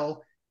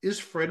Stingwell is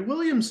Fred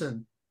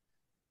Williamson.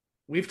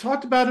 We've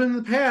talked about it in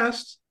the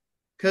past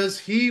because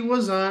he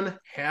was on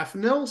Half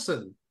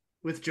Nelson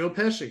with Joe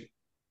Pesci.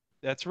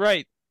 That's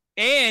right.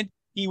 And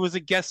he was a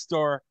guest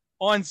star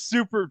on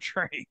Super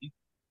Train.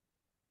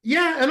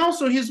 Yeah, and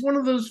also he's one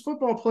of those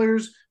football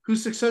players who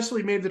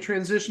successfully made the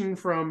transition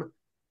from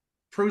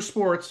pro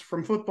sports,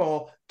 from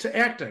football, to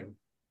acting.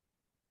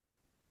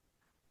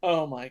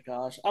 Oh my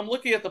gosh. I'm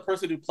looking at the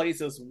person who plays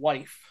his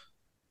wife.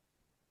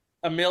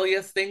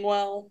 Amelia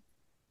Stingwell,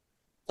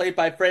 played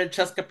by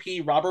Francesca P.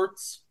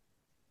 Roberts.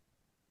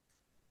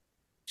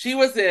 She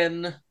was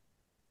in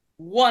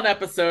one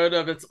episode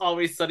of It's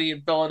Always Sunny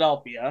in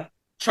Philadelphia.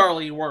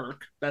 Charlie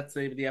Work, that's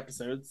the name of the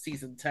episode,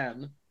 season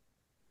 10.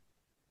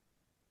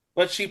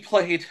 But she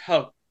played,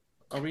 am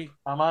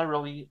I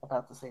really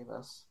about to say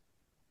this?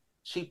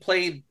 She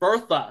played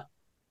Bertha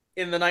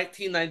in the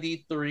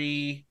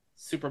 1993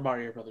 Super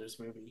Mario Brothers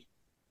movie.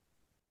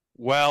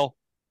 Well,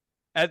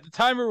 at the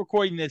time of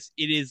recording this,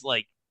 it is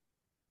like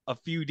a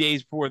few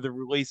days before the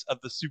release of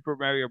the Super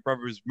Mario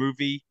Brothers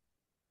movie.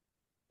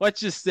 Let's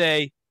just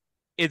say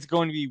it's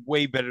going to be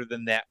way better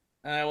than that.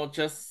 And I will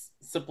just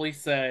simply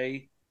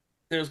say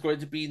there's going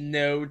to be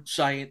no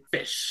giant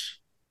fish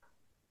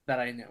that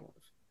I know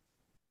of.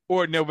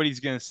 Or nobody's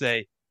going to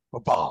say,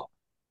 "Ba-ba."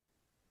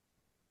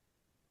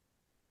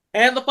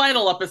 And the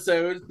final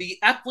episode, the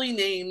aptly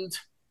named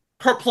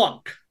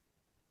Kerplunk.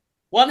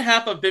 One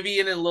half of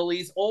Vivian and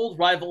Lily's old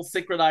rival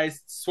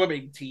synchronized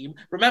swimming team.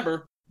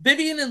 Remember,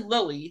 Vivian and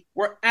Lily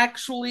were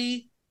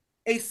actually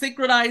a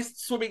synchronized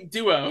swimming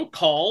duo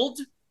called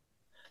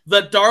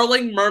the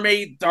Darling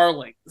Mermaid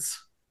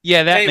Darlings.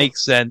 Yeah, that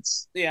makes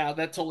sense. Yeah,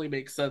 that totally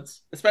makes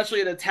sense.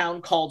 Especially in a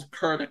town called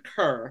Cur to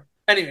Cur.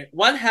 Anyway,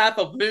 one half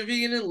of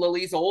Vivian and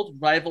Lily's old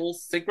rival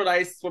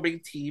synchronized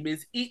swimming team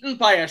is eaten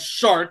by a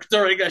shark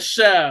during a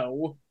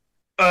show.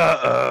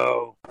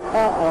 Uh-oh.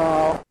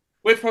 Uh-oh.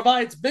 Which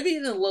provides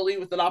Vivian and Lily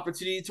with an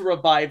opportunity to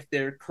revive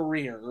their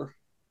career.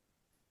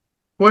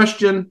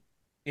 Question.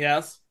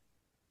 Yes?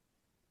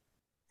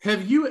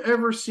 Have you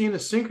ever seen a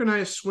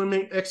synchronized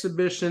swimming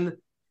exhibition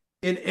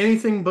in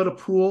anything but a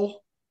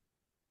pool?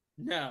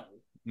 No.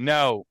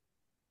 No.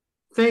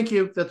 Thank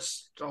you.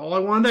 That's all I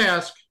wanted to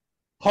ask.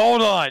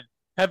 Hold on.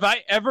 Have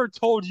I ever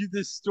told you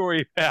this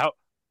story about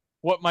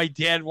what my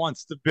dad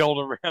wants to build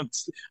around?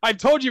 I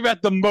told you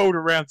about the moat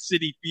around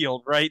Citi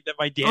Field, right? That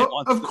my dad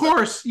wants to Of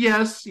course,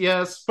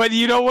 yes. But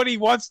you know what he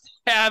wants to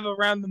have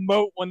around the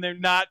moat when they're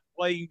not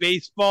playing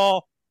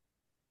baseball?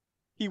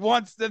 He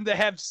wants them to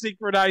have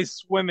synchronized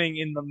swimming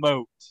in the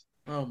moat.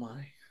 Oh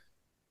my.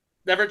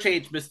 Never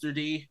change, Mr.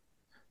 D.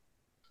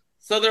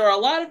 So there are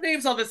a lot of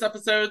names on this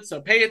episode,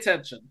 so pay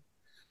attention.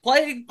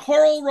 Playing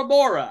Coral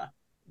Ramora,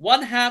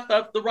 one half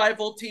of the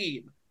rival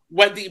team,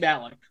 Wendy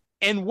Malick.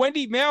 And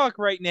Wendy Malick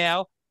right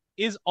now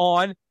is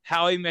on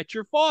How I Met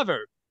Your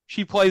Father.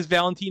 She plays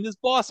Valentina's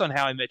boss on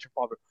How I Met Your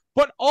Father.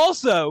 But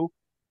also,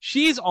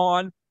 she's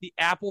on the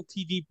Apple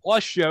TV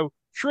Plus show,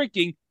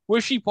 Shrinking,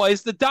 where she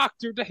plays the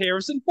doctor to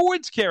Harrison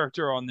Ford's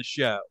character on the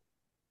show.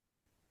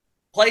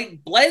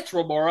 Playing Blanche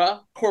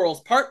Ramora,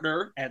 Coral's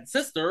partner and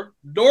sister,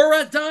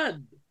 Nora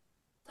Dunn.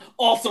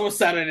 Also a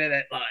Saturday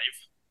Night Live.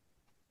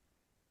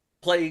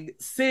 playing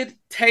Sid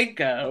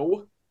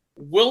Tanko,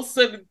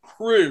 Wilson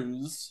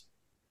Cruz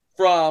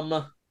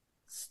from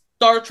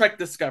Star Trek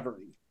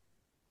Discovery.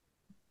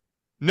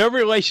 No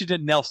relation to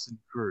Nelson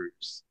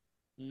Cruz.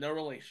 No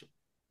relation.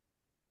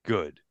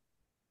 Good.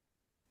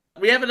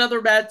 We have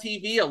another Mad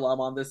TV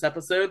alum on this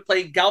episode,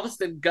 playing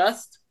Galveston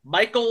Gust,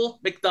 Michael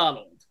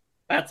McDonald.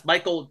 That's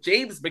Michael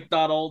James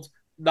McDonald,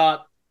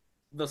 not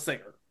the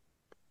singer.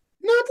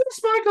 Not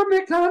just Michael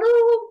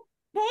McDonald.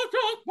 Not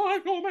just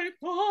Michael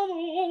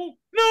McDonald.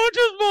 Not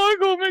just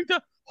Michael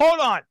McDonald. Hold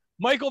on.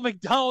 Michael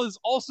McDonald has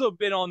also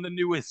been on the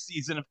newest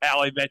season of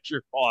How I Met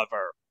Your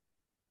Father.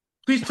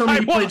 Please tell me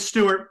he played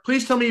Stuart.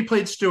 Please tell me he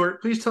played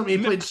Stuart. Please tell me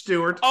he played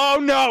Stuart. Oh,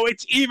 no.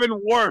 It's even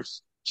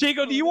worse.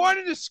 Chico, do you want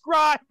to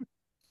describe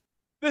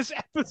this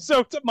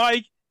episode to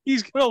Mike?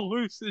 He's going to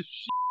lose his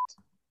shit.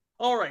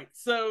 All right,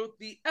 so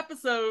the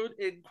episode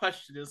in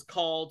question is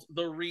called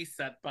The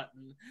Reset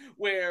Button,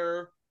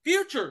 where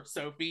future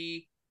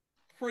Sophie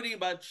pretty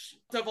much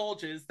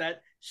divulges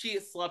that she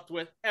has slept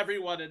with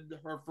everyone in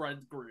her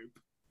friend group.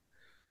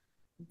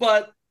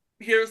 But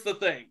here's the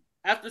thing.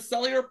 After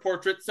selling her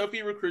portrait,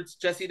 Sophie recruits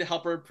Jesse to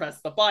help her impress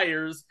the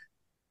buyers.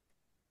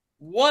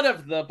 One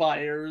of the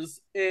buyers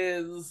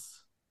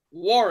is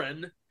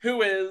Warren,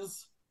 who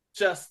is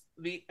just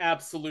the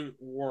absolute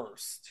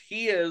worst.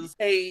 He is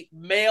a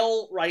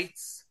male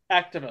rights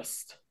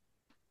activist.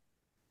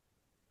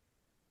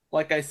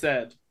 Like I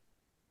said,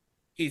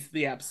 he's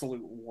the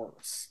absolute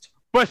worst.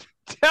 But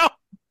tell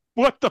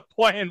what the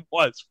plan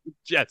was with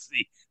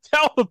Jesse.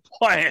 Tell the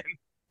plan.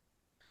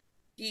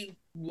 He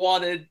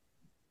wanted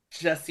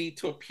Jesse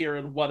to appear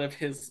in one of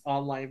his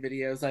online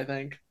videos, I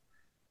think.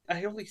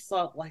 I only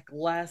saw it like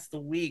last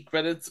week,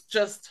 but it's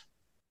just...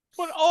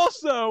 But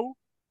also,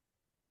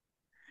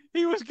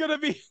 he was gonna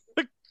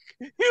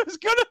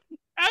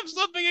have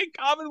something in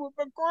common with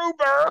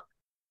MacGruber.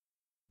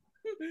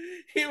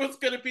 He was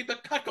gonna be the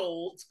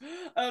cuckold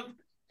of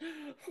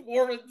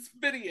Warren's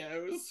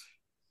videos.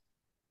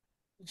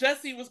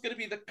 Jesse was gonna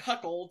be the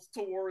cuckold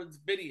to Warren's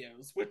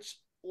videos, which,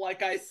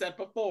 like I said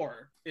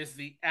before, is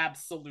the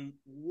absolute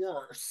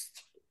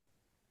worst.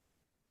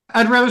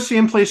 I'd rather see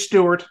him play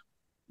Stuart.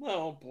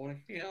 Oh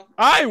boy, yeah.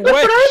 I Look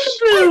what I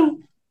can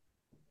do.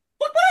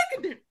 Look what I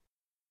can do.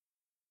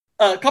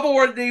 A couple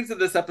more names in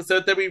this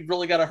episode, then we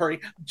really gotta hurry.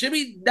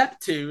 Jimmy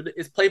Neptune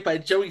is played by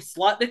Joey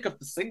Slotnick of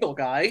The Single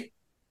Guy.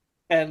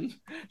 And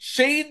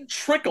Shane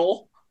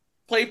Trickle,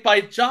 played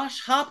by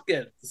Josh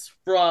Hopkins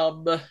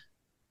from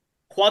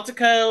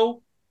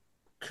Quantico,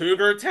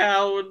 Cougar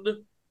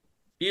Town,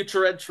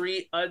 Future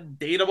Entry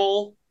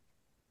Undateable,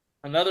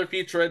 another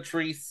Future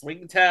Entry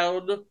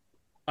Swingtown,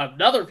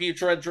 another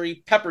Future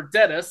Entry Pepper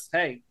Dennis.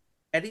 Hey,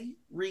 any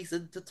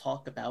reason to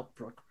talk about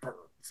Brooke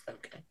Burns,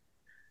 okay?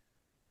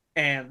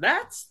 And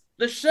that's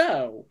the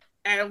show.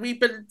 And we've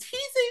been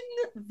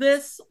teasing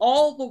this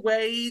all the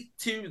way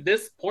to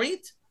this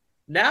point.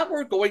 Now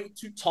we're going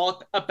to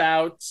talk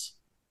about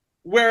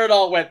where it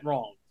all went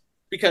wrong.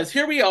 Because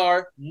here we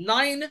are,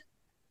 9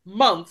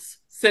 months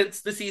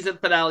since the season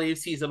finale of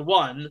season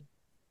 1.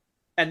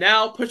 And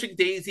now Pushing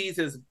Daisies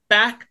is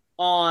back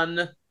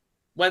on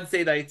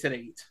Wednesday nights at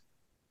 8.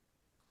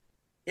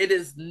 It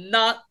is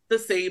not the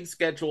same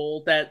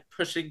schedule that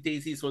Pushing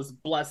Daisies was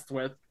blessed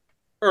with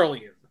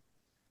earlier.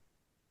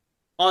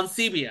 On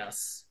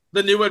CBS,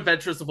 The New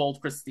Adventures of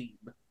Old Christine.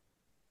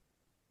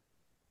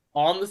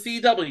 On the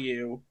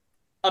CW,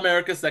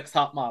 America's Next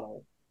Top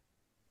Model.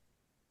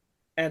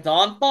 And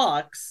on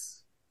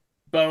Fox,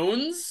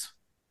 Bones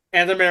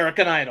and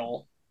American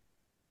Idol.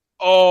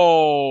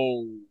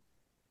 Oh.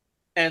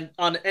 And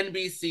on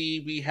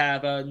NBC, we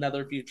have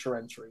another Future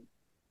Entry.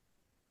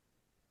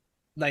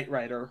 Knight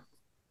Rider.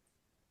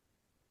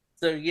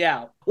 So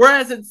yeah.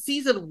 Whereas in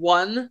season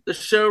 1, the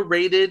show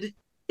rated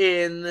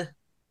in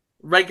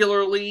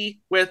regularly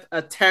with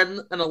a 10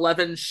 and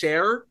 11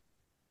 share.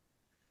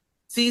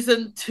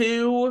 Season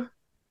 2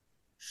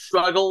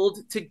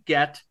 struggled to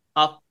get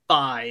a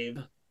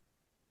 5.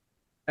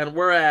 And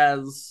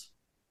whereas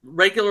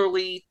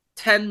regularly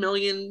 10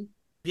 million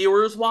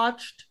viewers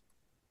watched,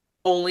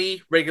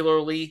 only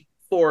regularly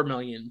 4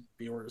 million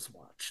viewers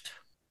watched.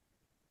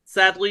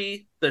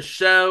 Sadly, the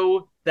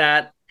show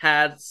that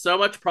had so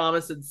much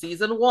promise in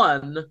season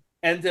 1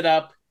 ended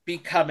up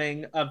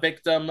becoming a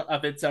victim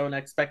of its own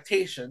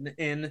expectation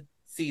in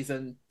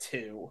season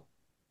 2.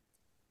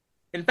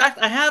 In fact,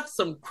 I have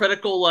some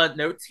critical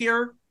notes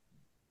here.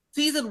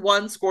 Season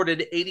 1 scored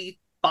an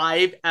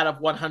 85 out of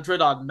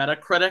 100 on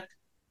Metacritic,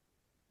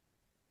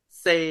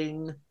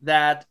 saying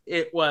that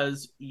it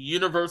was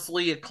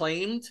universally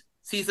acclaimed.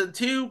 Season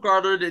 2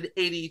 garnered an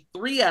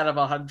 83 out of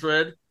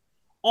 100,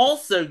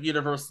 also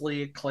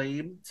universally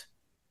acclaimed.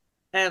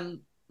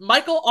 And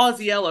Michael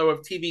Ausiello of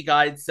TV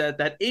Guide said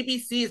that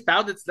ABC has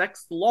found its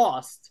next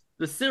Lost.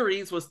 The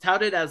series was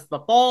touted as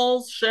the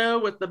fall's show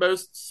with the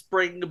most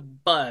spring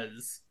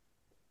buzz.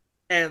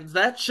 And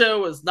that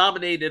show was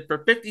nominated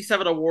for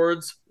 57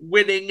 awards,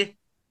 winning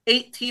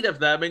 18 of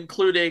them,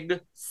 including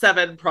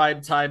 7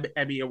 Primetime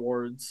Emmy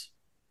Awards.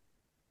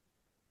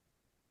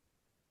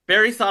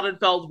 Barry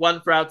Sonnenfeld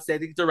won for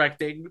Outstanding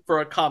Directing for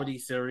a comedy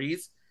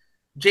series.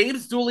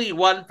 James Dooley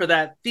won for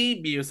that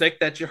theme music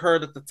that you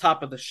heard at the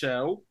top of the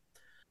show.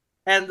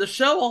 And the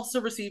show also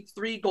received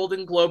 3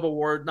 Golden Globe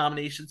Award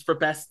nominations for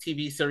Best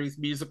TV Series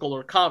Musical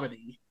or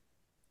Comedy.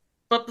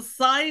 But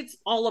besides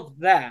all of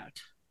that,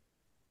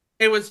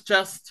 it was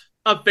just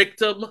a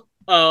victim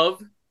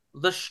of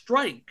the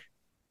strike.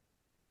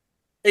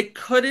 It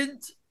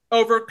couldn't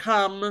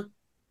overcome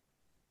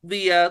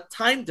the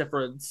time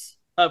difference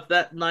of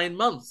that 9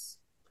 months.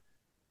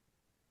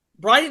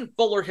 Brian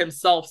Fuller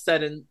himself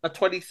said in a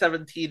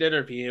 2017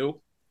 interview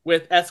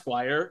with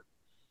Esquire,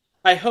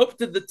 "I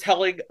hoped in the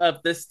telling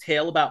of this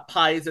tale about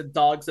pies and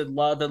dogs and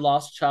love and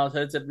lost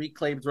childhoods and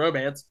reclaimed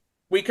romance,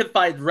 we could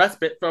find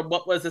respite from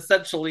what was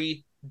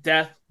essentially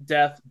death,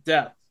 death,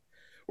 death.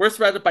 We're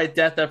surrounded by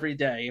death every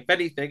day. If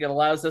anything, it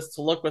allows us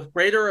to look with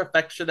greater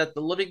affection at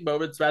the living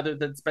moments rather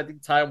than spending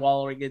time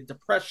wallowing in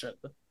depression."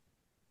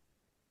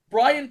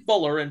 Brian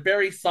Fuller and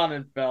Barry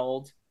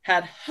Sonnenfeld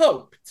had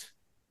hoped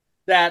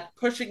that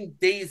Pushing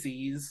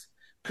Daisies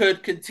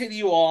could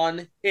continue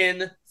on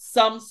in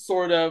some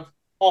sort of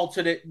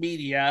alternate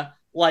media,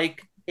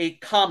 like a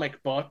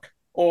comic book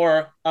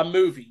or a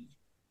movie.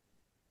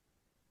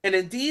 And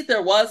indeed,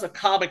 there was a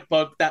comic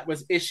book that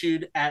was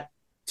issued at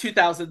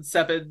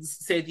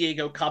 2007's San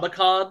Diego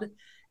Comic-Con,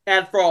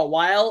 and for a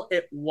while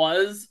it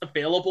was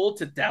available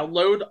to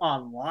download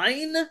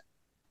online.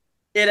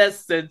 It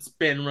has since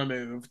been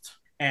removed.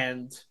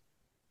 And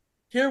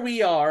here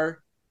we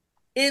are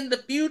in the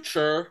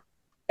future,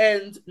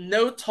 and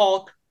no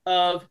talk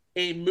of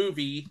a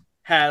movie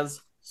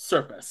has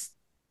surfaced.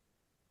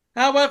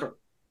 However,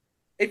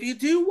 if you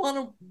do want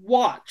to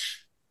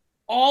watch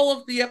all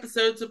of the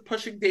episodes of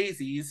Pushing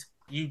Daisies,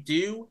 you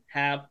do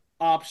have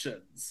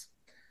options.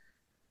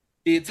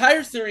 The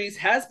entire series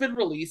has been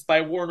released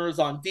by Warner's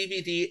on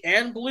DVD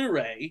and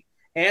Blu-ray,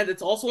 and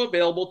it's also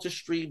available to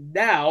stream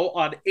now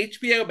on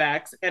HBO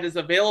Max and is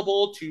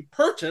available to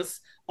purchase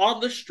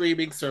on the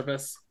streaming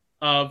service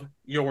of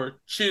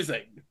your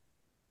choosing.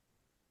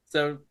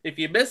 So if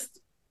you missed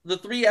the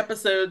 3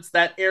 episodes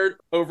that aired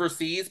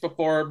overseas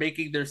before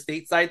making their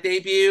stateside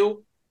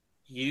debut,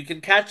 you can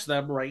catch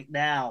them right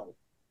now.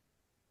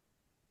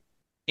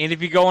 And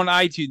if you go on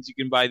iTunes, you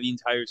can buy the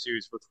entire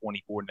series for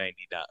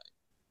 $24.99.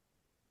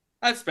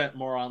 I've spent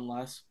more on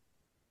less.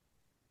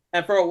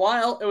 And for a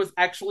while, it was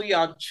actually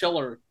on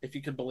Chiller, if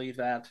you can believe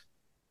that.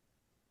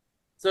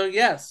 So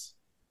yes,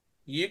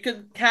 you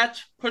can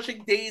catch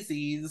Pushing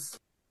Daisies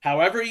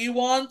however you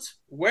want,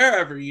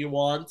 wherever you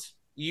want.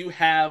 You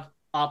have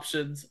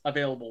options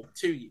available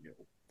to you.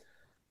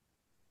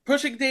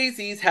 Pushing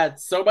Daisies had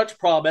so much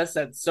promise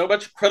and so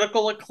much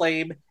critical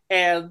acclaim,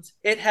 and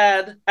it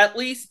had at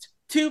least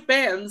 2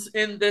 fans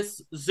in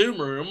this Zoom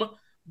room,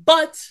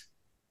 but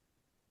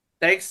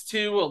thanks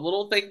to a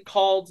little thing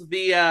called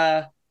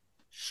the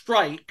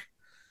strike,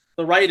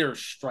 the writer's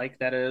strike,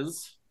 that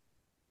is,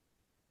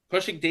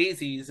 Pushing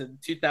Daisies in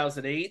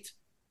 2008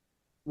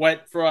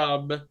 went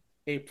from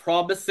a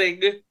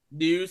promising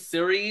new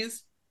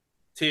series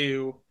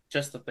to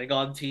just a thing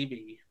on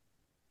TV.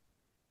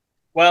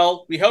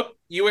 Well, we hope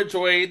you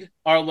enjoyed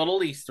our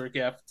little Easter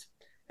gift.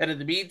 And in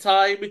the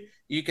meantime,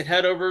 you can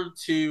head over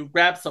to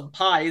grab some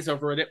pies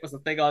over at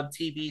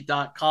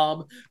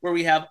itwasathingontv.com, where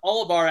we have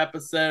all of our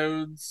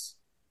episodes,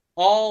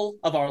 all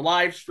of our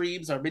live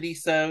streams, our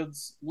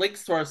minisodes,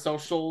 links to our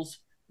socials.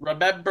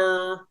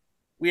 Remember,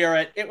 we are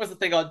at It Was a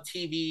Thing on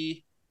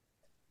TV,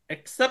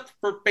 except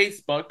for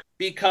Facebook,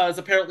 because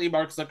apparently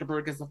Mark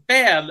Zuckerberg is a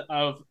fan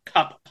of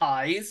cup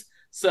pies,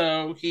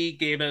 so he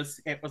gave us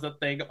It Was a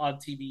Thing on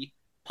TV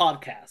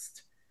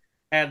podcast.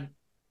 And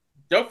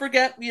don't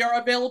forget, we are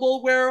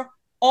available where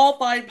all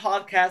fine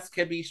podcasts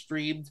can be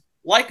streamed.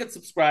 Like and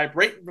subscribe,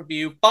 rate and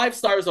review, 5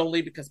 stars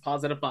only because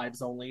positive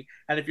vibes only.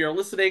 And if you're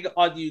listening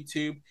on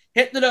YouTube,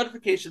 hit the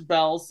notification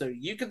bell so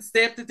you can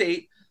stay up to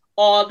date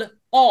on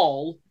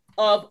all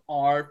of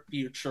our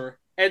future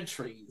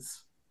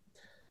entries.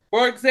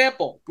 For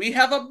example, we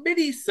have a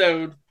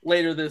mini-sode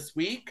later this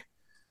week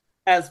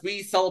as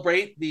we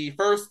celebrate the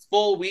first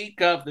full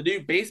week of the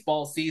new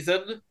baseball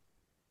season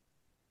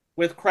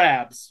with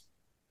crabs.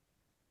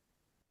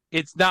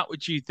 It's not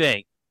what you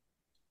think.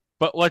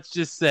 But let's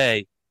just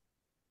say,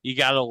 you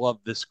gotta love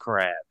this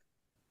crab.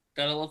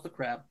 Gotta love the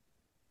crab.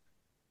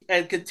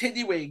 And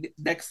continuing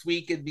next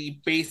week in the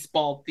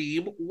baseball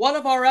theme, one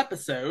of our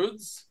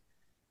episodes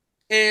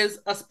is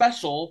a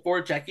special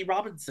for Jackie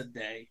Robinson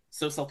Day.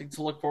 So something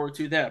to look forward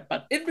to there.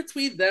 But in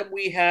between them,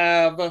 we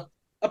have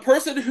a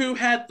person who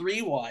had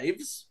 3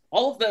 wives.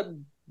 All of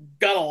them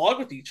got along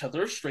with each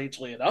other,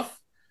 strangely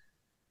enough.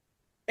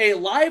 A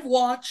live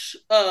watch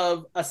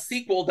of a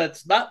sequel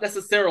that's not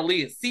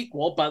necessarily a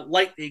sequel, but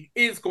lightning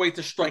is going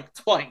to strike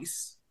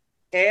twice.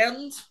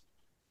 And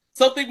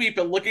something we've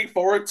been looking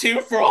forward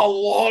to for a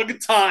long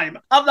time.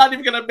 I'm not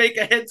even going to make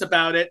a hint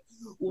about it.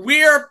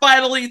 We're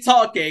finally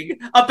talking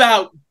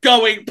about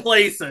going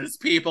places,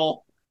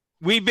 people.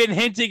 We've been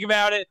hinting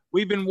about it.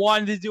 We've been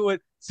wanting to do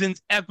it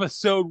since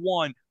episode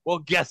 1. Well,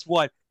 guess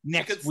what?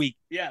 next week.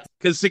 Yes.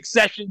 Because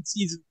Succession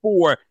Season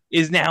 4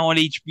 is now on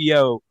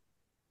HBO.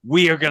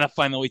 We are going to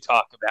finally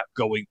talk about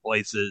going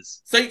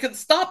places. So you can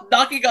stop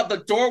knocking on the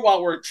door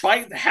while we're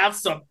trying to have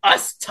some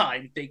us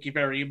time. Thank you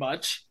very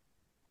much.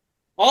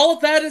 All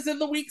of that is in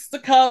the weeks to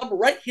come,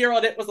 right here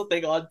on It Was a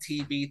Thing on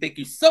TV. Thank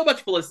you so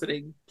much for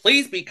listening.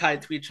 Please be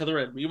kind to each other,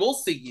 and we will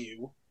see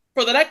you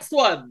for the next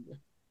one.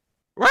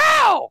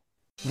 Wow!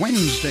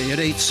 Wednesday at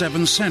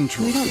 8/7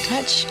 Central. We don't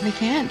touch. We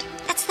can't.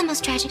 That's the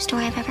most tragic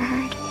story I've ever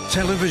heard.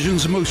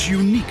 Television's most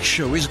unique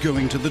show is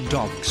going to the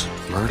dogs.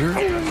 Murder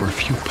for a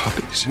few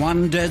puppies.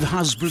 One dead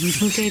husband.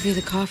 Who gave you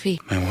the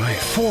coffee? My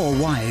wife. 4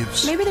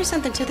 wives. Maybe there's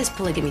something to this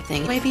polygamy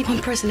thing. Maybe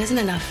one person isn't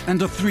enough.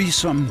 And a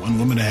threesome. One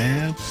woman to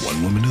have,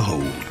 one woman to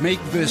hold.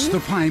 Make this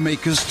the pie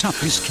maker's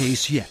toughest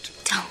case yet.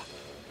 Don't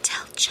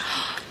tell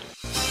Chuck.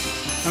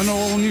 An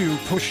all-new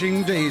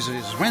Pushing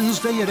Daisies,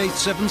 Wednesday at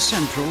 8/7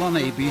 Central on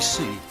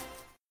ABC.